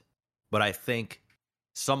concept, but I think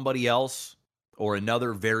somebody else or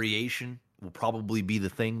another variation will probably be the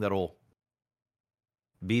thing that'll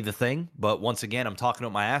be the thing. But once again, I'm talking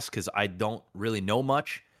out my ass because I don't really know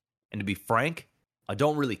much. And to be frank, I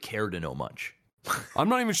don't really care to know much. I'm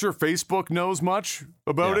not even sure Facebook knows much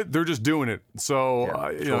about it. They're just doing it.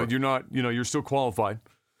 So, you know, you're not, you know, you're still qualified.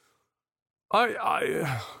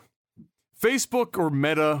 Facebook or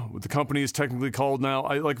Meta, what the company is technically called now,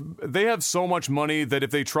 they have so much money that if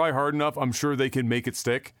they try hard enough, I'm sure they can make it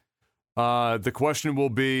stick. The question will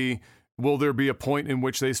be, will there be a point in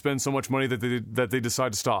which they spend so much money that they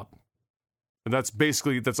decide to stop? And that's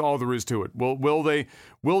all there is to it. Will they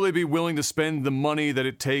be willing to spend the money that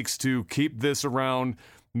it takes to keep this around,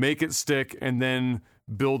 make it stick, and then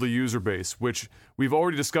build a user base, which we've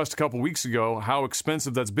already discussed a couple weeks ago how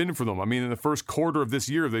expensive that's been for them. I mean, in the first quarter of this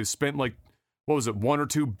year, they've spent like, what was it, $1 or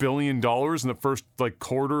 $2 billion in the first like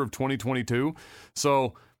quarter of 2022.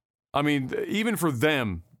 So, I mean, even for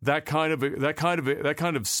them, that kind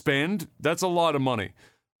of spend, that's a lot of money.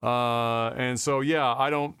 And so, yeah, I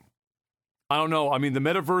don't know. I mean, the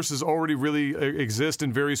metaverse is already really exist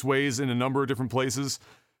in various ways in a number of different places,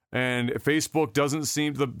 and Facebook doesn't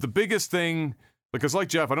seem the biggest thing. Because like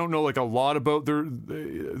Jeff, I don't know like a lot about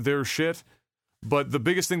their shit, but the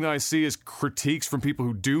biggest thing that I see is critiques from people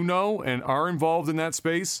who do know and are involved in that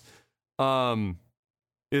space.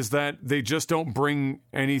 Is that they just don't bring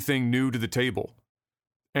anything new to the table,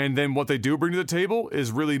 and then what they do bring to the table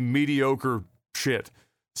is really mediocre shit.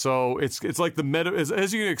 So it's like the meta,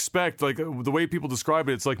 as you can expect, like the way people describe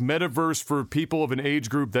it, it's like metaverse for people of an age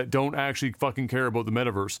group that don't actually fucking care about the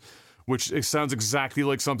metaverse, which it sounds exactly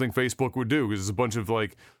like something Facebook would do, because it's a bunch of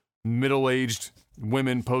like middle-aged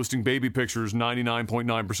women posting baby pictures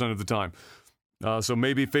 99.9% of the time. So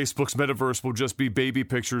maybe Facebook's metaverse will just be baby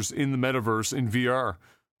pictures in the metaverse in VR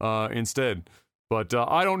instead. But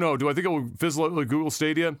I don't know. Do I think it will fizzle out like Google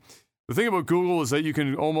Stadia? The thing about Google is that you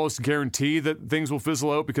can almost guarantee that things will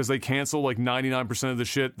fizzle out because they cancel like 99% of the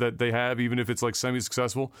shit that they have, even if it's like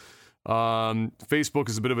semi-successful. Facebook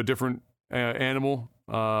is a bit of a different animal,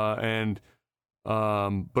 but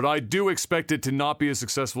I do expect it to not be as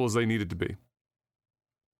successful as they need it to be.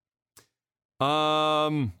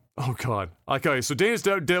 Oh God. Okay, so Danish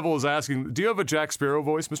Devil is asking, do you have a Jack Sparrow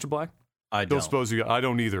voice, Mr. Black? I don't. Suppose you. I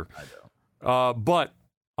don't either. I don't. But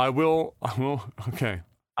I will. Okay.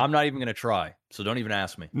 I'm not even going to try, so don't even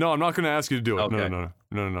ask me. No, I'm not going to ask you to do it. Okay. No.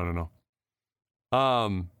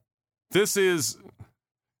 This is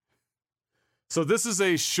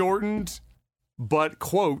a shortened but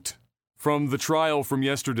quote from the trial from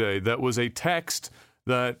yesterday. That was a text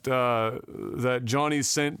that Johnny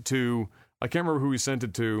sent to. I can't remember who he sent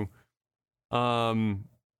it to. I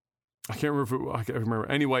can't remember.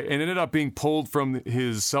 Anyway, and it ended up being pulled from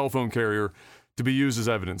his cell phone carrier to be used as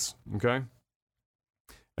evidence. Okay.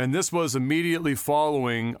 And this was immediately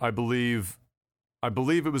following, I believe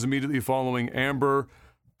it was immediately following Amber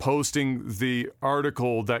posting the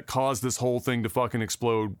article that caused this whole thing to fucking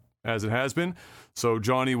explode as it has been. So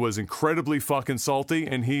Johnny was incredibly fucking salty,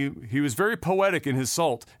 and he was very poetic in his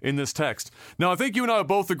salt in this text. Now, I think you and I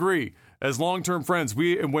both agree, as long-term friends,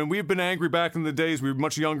 when we've been angry back in the days, we were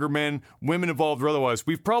much younger men, women involved or otherwise,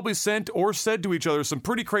 we've probably sent or said to each other some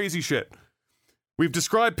pretty crazy shit. We've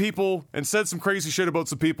described people and said some crazy shit about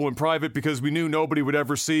some people in private because we knew nobody would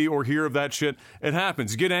ever see or hear of that shit. It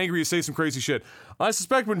happens. You get angry, you say some crazy shit. I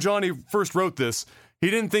suspect when Johnny first wrote this,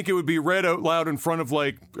 he didn't think it would be read out loud in front of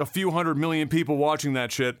like a few 100 million people watching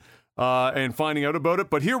that shit and finding out about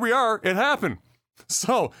it. But here we are. It happened.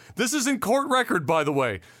 So this is in court record, by the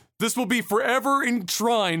way. This will be forever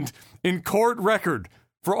enshrined in court record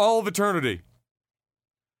for all of eternity.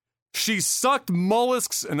 She sucked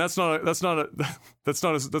mollusks, and that's not a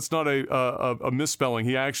misspelling.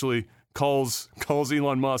 He actually calls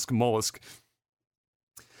Elon Musk mollusk.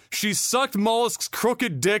 She sucked mollusk's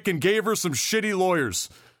crooked dick and gave her some shitty lawyers.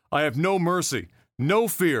 I have no mercy, no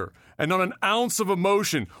fear, and not an ounce of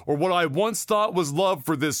emotion or what I once thought was love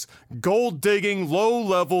for this gold-digging,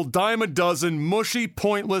 low-level, dime-a-dozen, mushy,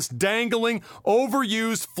 pointless, dangling,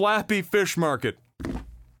 overused, flappy fish market.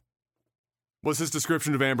 Was his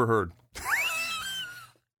description of Amber Heard.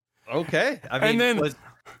 Okay. I mean, and then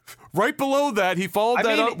Right below that, he followed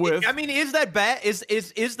that up with. I mean, is that bad? Is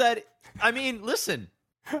that? I mean, listen.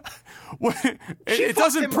 It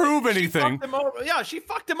doesn't prove anything. She fucked him over. Yeah, she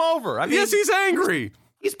fucked him over. I mean, yes, he's angry.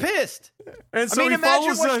 He's pissed. And so he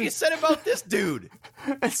imagine what she said about this dude.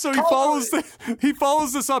 And so he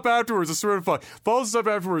follows this up afterwards. I swear to fuck. Follows this up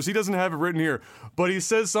afterwards. He doesn't have it written here, but he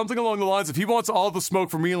says something along the lines of he wants all the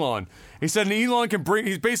smoke from Elon. He said, and Elon can bring.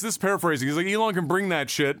 He's basically this paraphrasing. He's like, Elon can bring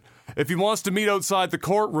that shit if he wants to meet outside the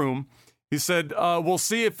courtroom. He said, we'll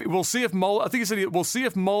see if I think he said we'll see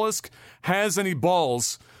if Mollusk has any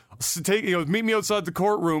balls. Meet me outside the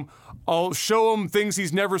courtroom. I'll show him things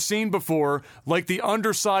he's never seen before, like the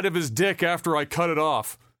underside of his dick after I cut it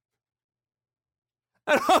off.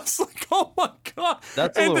 And I was like, oh my god,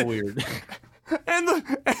 that's a little weird. And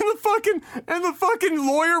the fucking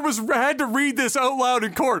lawyer had to read this out loud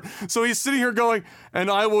in court. So he's sitting here going, and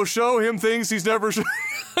I will show him things he's never shown.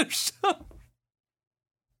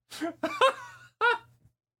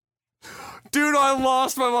 Dude, I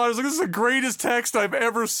lost my mind. I was like, this is the greatest text I've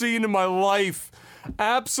ever seen in my life.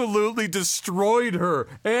 Absolutely destroyed her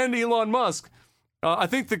and Elon Musk. I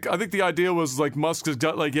think the idea was like Musk has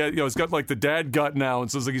got like he's got like the dad gut now,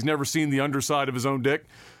 and so it's like he's never seen the underside of his own dick.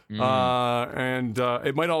 And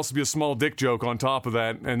it might also be a small dick joke on top of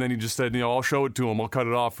that. And then he just said, I'll show it to him. I'll cut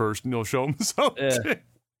it off first, and he'll show him his own dick.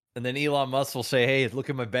 And then Elon Musk will say, "Hey, look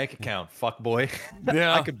at my bank account, fuck boy.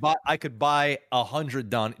 Yeah, I could buy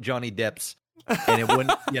 100 Johnny Depps, and it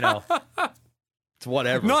wouldn't, it's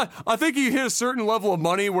whatever." No, I think he hit a certain level of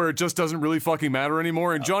money where it just doesn't really fucking matter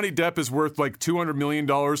anymore. And Johnny Depp is worth like $200 million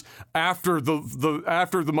after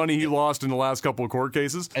the money he lost in the last couple of court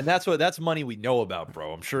cases. And that's money we know about,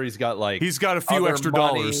 bro. I'm sure he's got a few extra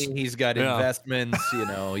dollars. He's got investments.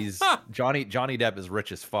 He's Johnny Depp is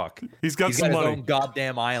rich as fuck. He's got some money. His own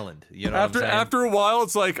goddamn island. You know what I'm saying? After a while,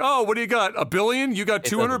 it's like, oh, what do you got? $1 billion? You got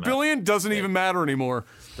 200 billion? Doesn't even matter anymore.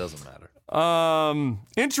 Doesn't matter.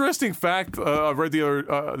 Interesting fact. I read the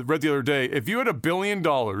other day. If you had $1 billion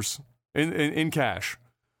in cash,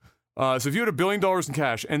 so if you had $1 billion in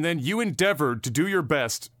cash, and then you endeavored to do your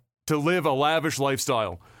best to live a lavish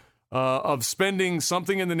lifestyle, of spending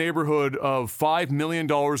something in the neighborhood of $5 million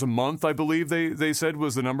a month, I believe they said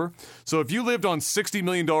was the number. So if you lived on $60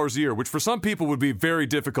 million a year, which for some people would be very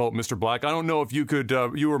difficult, Mr. Black. I don't know if you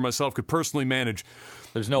or myself could personally manage.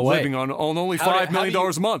 There's no way living on only $5 million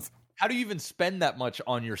a month. How do you even spend that much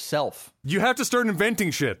on yourself? You have to start inventing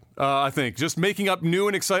shit, I think. Just making up new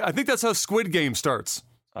and exciting. I think that's how Squid Game starts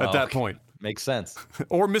at that point. Makes sense.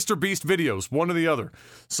 Or Mr. Beast videos, one or the other.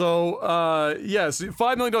 So, yes,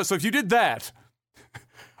 $5 million. So if you did that,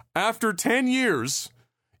 after 10 years,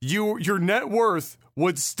 your net worth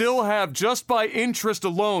would still have, just by interest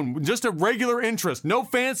alone, just a regular interest, no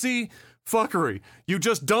fancy fuckery. You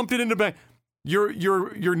just dumped it into bank.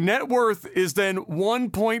 Your net worth is then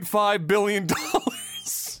 $1.5 billion.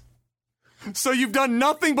 So you've done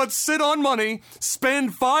nothing but sit on money,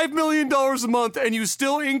 spend $5 million a month, and you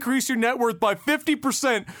still increase your net worth by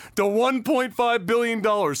 50% to $1.5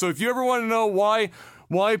 billion. So if you ever want to know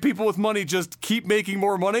why people with money just keep making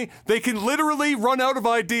more money, they can literally run out of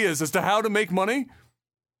ideas as to how to make money.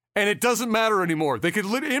 And it doesn't matter anymore. They could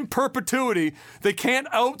in perpetuity. They can't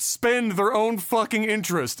outspend their own fucking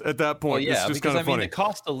interest at that point. Well, yeah, it's just because kind of funny. The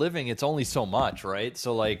cost of living, it's only so much, right?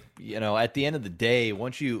 So, at the end of the day,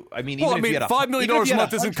 once you, if you had $5 million a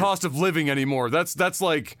month isn't cost of living anymore. That's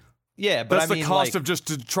like, yeah, but that's the cost of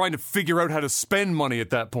just trying to figure out how to spend money at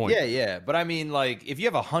that point. Yeah, but I mean, if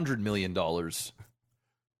you have $100 million,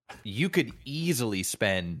 you could easily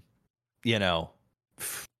spend,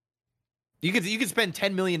 You could spend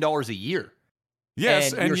 $10 million a year.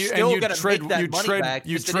 Yes, and you tread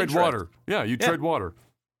water. Yeah, you tread water.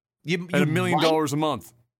 You at $1 million a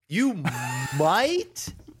month. You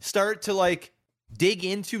might start to dig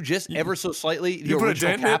into just ever so slightly the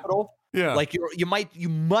original capital. Yeah, you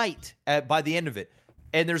might by the end of it,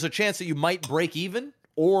 and there's a chance that you might break even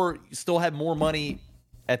or still have more money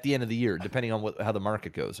at the end of the year, depending on how the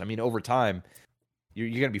market goes. I mean, over time, you're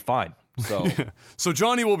gonna be fine. So, so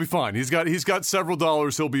Johnny will be fine. He's got several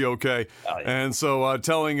dollars. He'll be okay. Oh, yeah. And so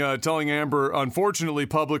telling Amber, unfortunately,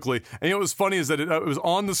 publicly. And what was funny is that it was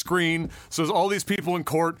on the screen. So there's all these people in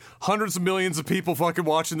court, hundreds of millions of people fucking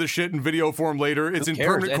watching this shit in video form later. It's in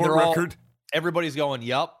permanent court record. Everybody's going,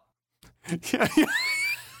 "Yup." Yeah.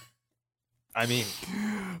 I mean,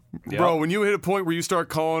 bro, when you hit a point where you start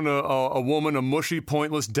calling a woman a mushy,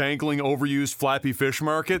 pointless, dangling, overused, flappy fish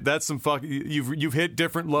market, that's some fuck. You've hit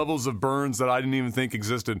different levels of burns that I didn't even think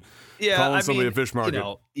existed. Yeah, calling somebody a fish market.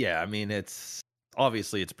 I mean, it's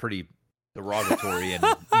obviously it's pretty derogatory and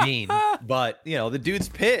mean, but you know, the dude's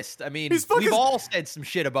pissed. I mean, we've all said some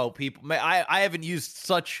shit about people. I haven't used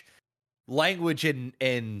such language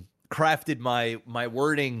and crafted my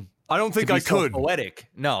wording. I don't think I could. Poetic.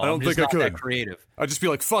 No, I don't think I could. That creative. I'd just be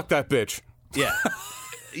like, fuck that bitch. Yeah.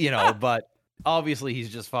 You know, but obviously he's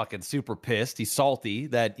just fucking super pissed. He's salty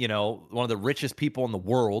that, you know, one of the richest people in the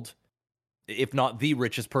world, if not the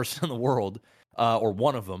richest person in the world, or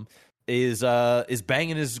one of them, is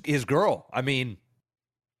banging his girl. I mean,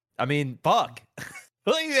 fuck.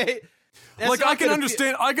 Like I can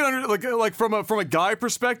understand. Like from a guy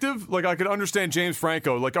perspective, like I could understand James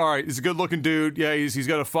Franco. Like, all right, he's a good looking dude. Yeah, he's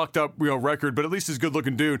got a fucked up record, but at least he's a good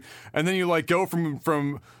looking dude. And then you like go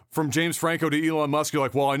from James Franco to Elon Musk. You're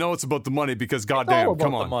like, well, I know it's about the money because goddamn,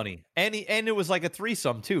 come on, the money. And it was like a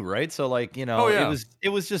threesome too, right? So like it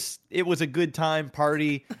was a good time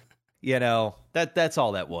party. You know, that's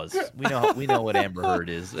all that was. We know what Amber Heard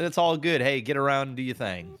is. It's all good. Hey, get around and do your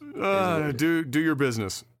thing. Do your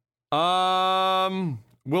business. Dr.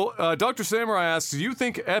 Samurai asks, do you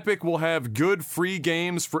think Epic will have good free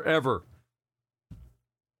games forever?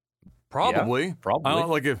 Probably. Yeah, probably. I don't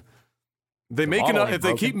like if they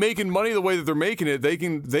keep making money the way that they're making it, they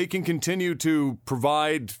can continue to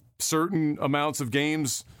provide certain amounts of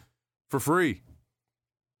games for free.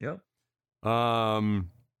 Yep.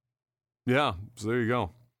 Yeah, so there you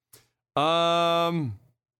go.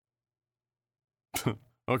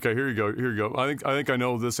 Okay, here you go. I think I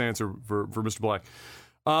know this answer for Mr. Black.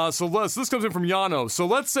 So this comes in from Yano. So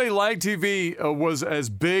let's say Lag TV was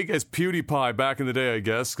as big as PewDiePie back in the day, I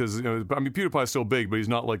guess, because PewDiePie's still big, but he's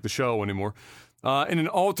not like the show anymore. In an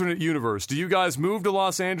alternate universe, do you guys move to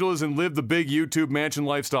Los Angeles and live the big YouTube mansion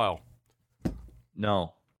lifestyle?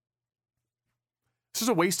 No. This is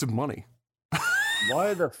a waste of money.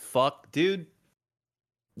 Why the fuck, dude?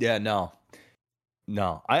 Yeah, no.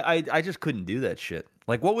 I just couldn't do that shit.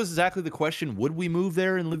 Like, what was exactly the question? Would we move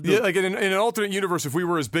there and live? Yeah, like in an alternate universe, if we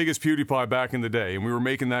were as big as PewDiePie back in the day and we were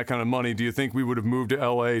making that kind of money, do you think we would have moved to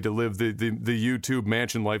LA to live the YouTube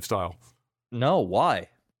mansion lifestyle? No, why?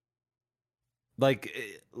 Like,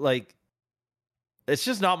 it's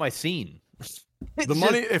just not my scene.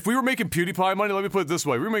 If we were making PewDiePie money, let me put it this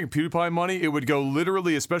way: if we were making PewDiePie money, it would go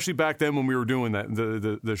literally, especially back then when we were doing that,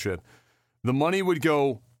 the shit. The money would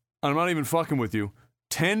go. I'm not even fucking with you.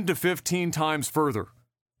 10 to 15 times further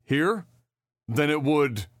here than it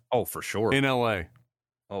would. Oh, for sure. In LA.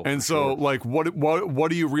 Oh, and so, sure. Like,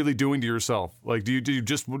 what are you really doing to yourself? Like, do you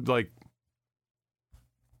just like?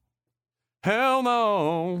 Hell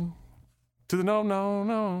no. To the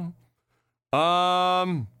no.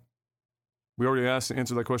 We already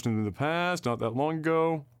answered that question in the past, not that long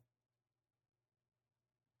ago.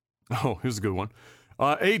 Oh, here's a good one.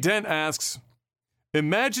 A Dent asks,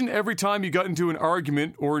 imagine every time you got into an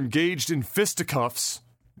argument or engaged in fisticuffs,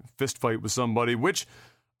 fist fight with somebody, which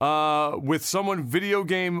with someone video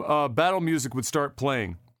game battle music would start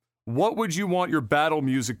playing. What would you want your battle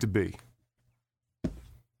music to be?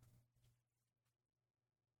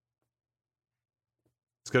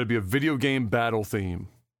 It's got to be a video game battle theme.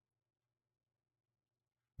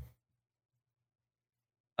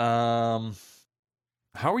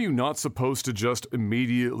 How are you not supposed to just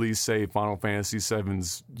immediately say Final Fantasy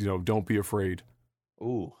VII's, don't be afraid?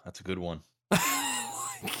 Ooh, that's a good one.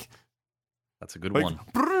 That's a good one.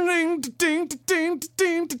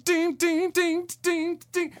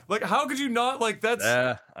 Like, how could you not, like, that's...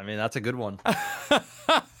 I mean, that's a good one.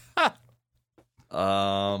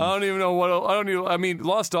 I don't even know what else, I mean,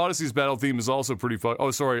 Lost Odyssey's battle theme is also pretty fun. Oh,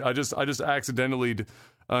 sorry, I just accidentally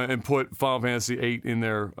and put Final Fantasy VIII in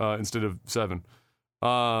there instead of 7.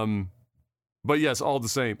 But yes, all the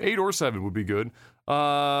same. 8 or 7 would be good.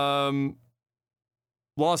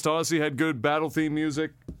 Lost Odyssey had good battle theme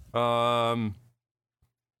music. Guile's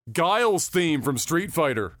theme from Street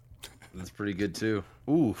Fighter. That's pretty good too.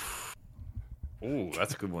 Ooh,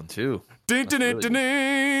 that's a good one too.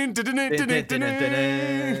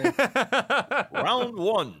 Round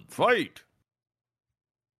 1, fight.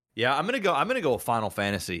 Yeah, I'm gonna go with Final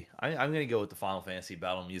Fantasy. I'm gonna go with the Final Fantasy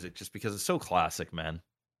battle music just because it's so classic, man.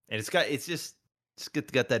 And it's got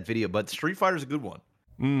that video, but Street Fighter's a good one.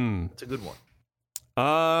 It's a good one.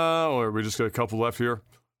 We just got a couple left here.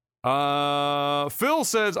 Phil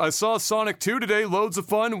says, I saw Sonic 2 today, loads of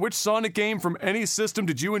fun. Which Sonic game from any system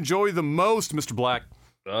did you enjoy the most, Mr. Black?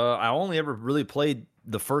 I only ever really played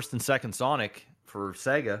the first and second Sonic for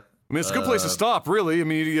Sega. I mean, it's a good place to stop, really. I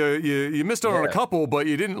mean, you missed out on a couple, but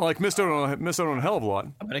you didn't miss out on a hell of a lot.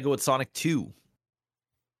 I'm gonna go with Sonic 2.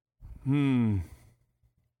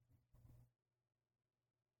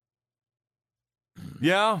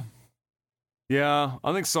 Yeah. Yeah,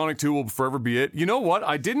 I think Sonic 2 will forever be it. You know what?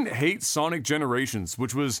 I didn't hate Sonic Generations,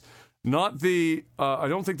 which was not the... I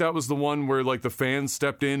don't think that was the one where, like, the fans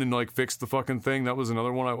stepped in and, like, fixed the fucking thing. That was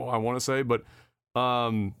another one I want to say, but...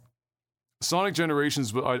 Sonic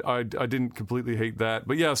Generations, I didn't completely hate that.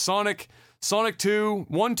 But yeah, Sonic 2,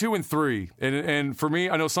 1, 2, and 3. And for me,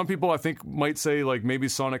 I know some people I think might say, like, maybe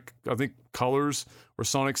Sonic, I think Colors or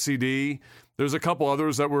Sonic CD. There's a couple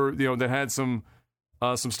others that were, that had some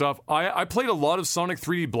stuff. I played a lot of Sonic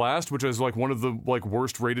 3D Blast, which is like one of the like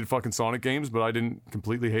worst rated fucking Sonic games, but I didn't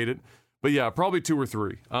completely hate it. But yeah, probably 2 or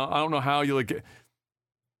 3. I don't know how you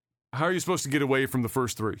how are you supposed to get away from the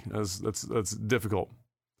first 3? That's difficult.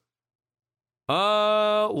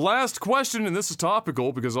 Last question, and this is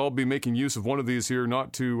topical because I'll be making use of one of these here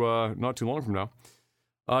not too long from now.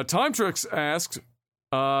 Time Tricks asked,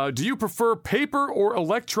 do you prefer paper or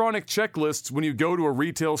electronic checklists when you go to a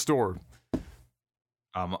retail store?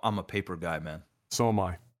 I'm a paper guy, man. So am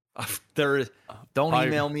I. Don't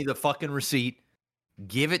email me the fucking receipt.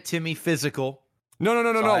 Give it to me physical.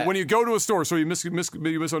 No. When you go to a store, so you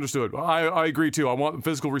misunderstood. I agree too. I want the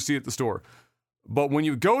physical receipt at the store. But when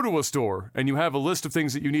you go to a store and you have a list of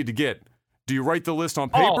things that you need to get, do you write the list on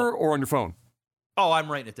paper or on your phone? Oh,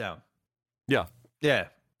 I'm writing it down. Yeah. Yeah.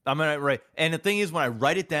 I'm going to write. And the thing is, when I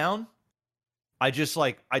write it down, I just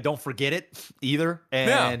I don't forget it either.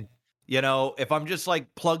 And, if I'm just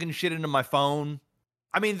like plugging shit into my phone,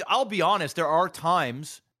 I mean, I'll be honest, there are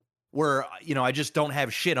times where, I just don't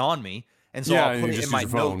have shit on me. And so I'll put it in my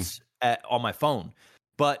notes on my phone.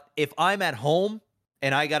 But if I'm at home,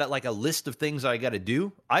 and I got like a list of things I got to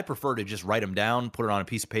do, I prefer to just write them down, put it on a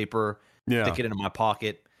piece of paper, stick it into my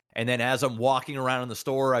pocket, and then as I'm walking around in the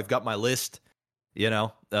store, I've got my list. I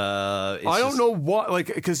don't know what,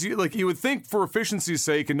 because you would think for efficiency's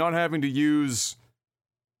sake and not having to use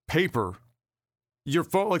paper, your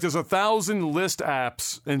phone, there's 1,000 list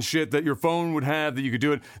apps and shit that your phone would have that you could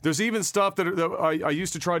do it. There's even stuff that I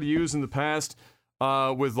used to try to use in the past.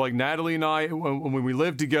 With like Natalie and I, when we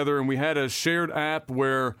lived together, and we had a shared app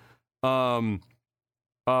where, I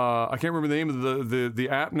can't remember the name of the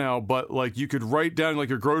app now, but like you could write down like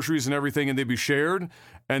your groceries and everything, and they'd be shared,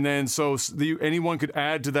 and then so anyone could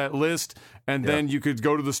add to that list, and then you could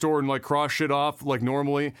go to the store and like cross shit off like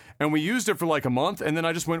normally. And we used it for like a month, and then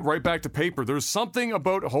I just went right back to paper. There's something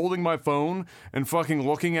about holding my phone and fucking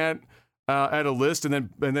looking at a list and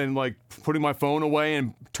then like putting my phone away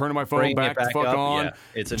and turning my phone back the fuck on. Yeah,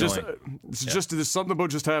 it's annoying. There's something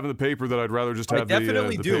about just having the paper that I'd rather just have. I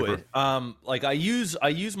definitely the do paper. it. Like I use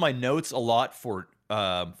my notes a lot for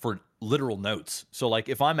literal notes. So like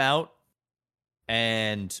if I'm out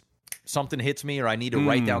and something hits me, or I need to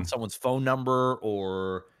write down someone's phone number,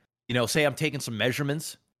 or say I'm taking some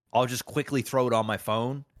measurements, I'll just quickly throw it on my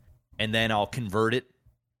phone, and then I'll convert it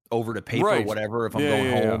over to paper or whatever if I'm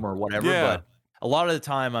going home or whatever. But a lot of the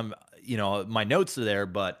time I'm, my notes are there.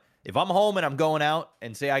 But if I'm home and I'm going out,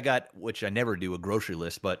 and say I got, which I never do, a grocery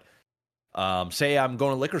list, but say I'm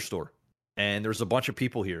going to a liquor store and there's a bunch of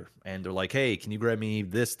people here and they're like, hey, can you grab me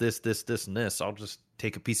this, and this? I'll just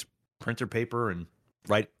take a piece of printer paper and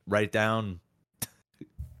write it down.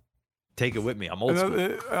 Take it with me. I'm old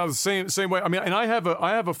school. I was the same way. I mean, and I have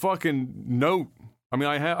a fucking note. I mean,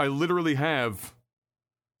 I literally have.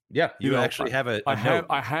 Yeah, you actually have a note.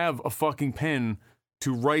 I have a fucking pen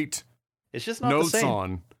to write. It's just not notes the same.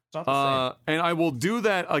 on. It's not the same. And I will do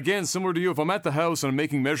that again, similar to you. If I'm at the house and I'm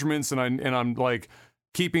making measurements and I'm like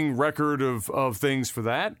keeping record of things for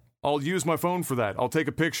that, I'll use my phone for that. I'll take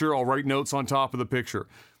a picture. I'll write notes on top of the picture,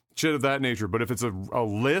 shit of that nature. But if it's a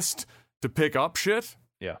list to pick up shit,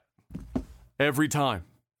 every time.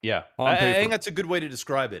 Yeah, I think that's a good way to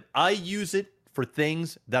describe it. I use it for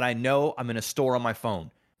things that I know I'm going to store on my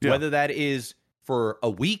phone. Whether that is for a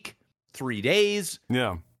week, 3 days,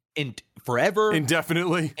 forever,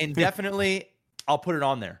 indefinitely, I'll put it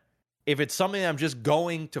on there. If it's something I'm just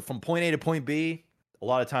going to from point A to point B, a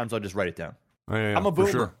lot of times I'll just write it down. I'm a boomer.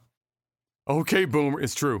 Sure. Okay, boomer.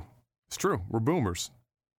 It's true. We're boomers.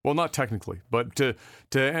 Well, not technically, but to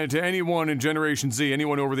anyone in Generation Z,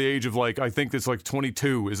 anyone over the age of like, I think it's like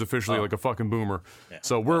 22 is officially like a fucking boomer. Yeah.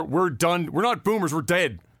 So we're done. We're not boomers. We're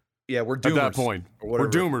dead. Yeah, we're doomers. At that point, we're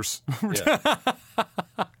doomers. Yeah.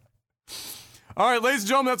 All right, ladies and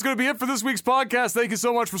gentlemen, that's going to be it for this week's podcast. Thank you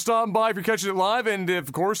so much for stopping by if you're catching it live. And,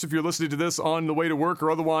 of course, if you're listening to this on the way to work or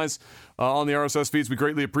otherwise on the RSS feeds, we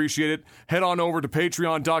greatly appreciate it. Head on over to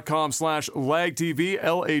patreon.com/lagtv,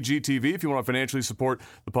 LAGTV, if you want to financially support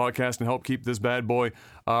the podcast and help keep this bad boy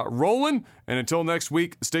rolling. And until next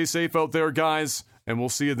week, stay safe out there, guys, and we'll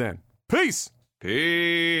see you then. Peace!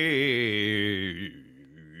 Peace.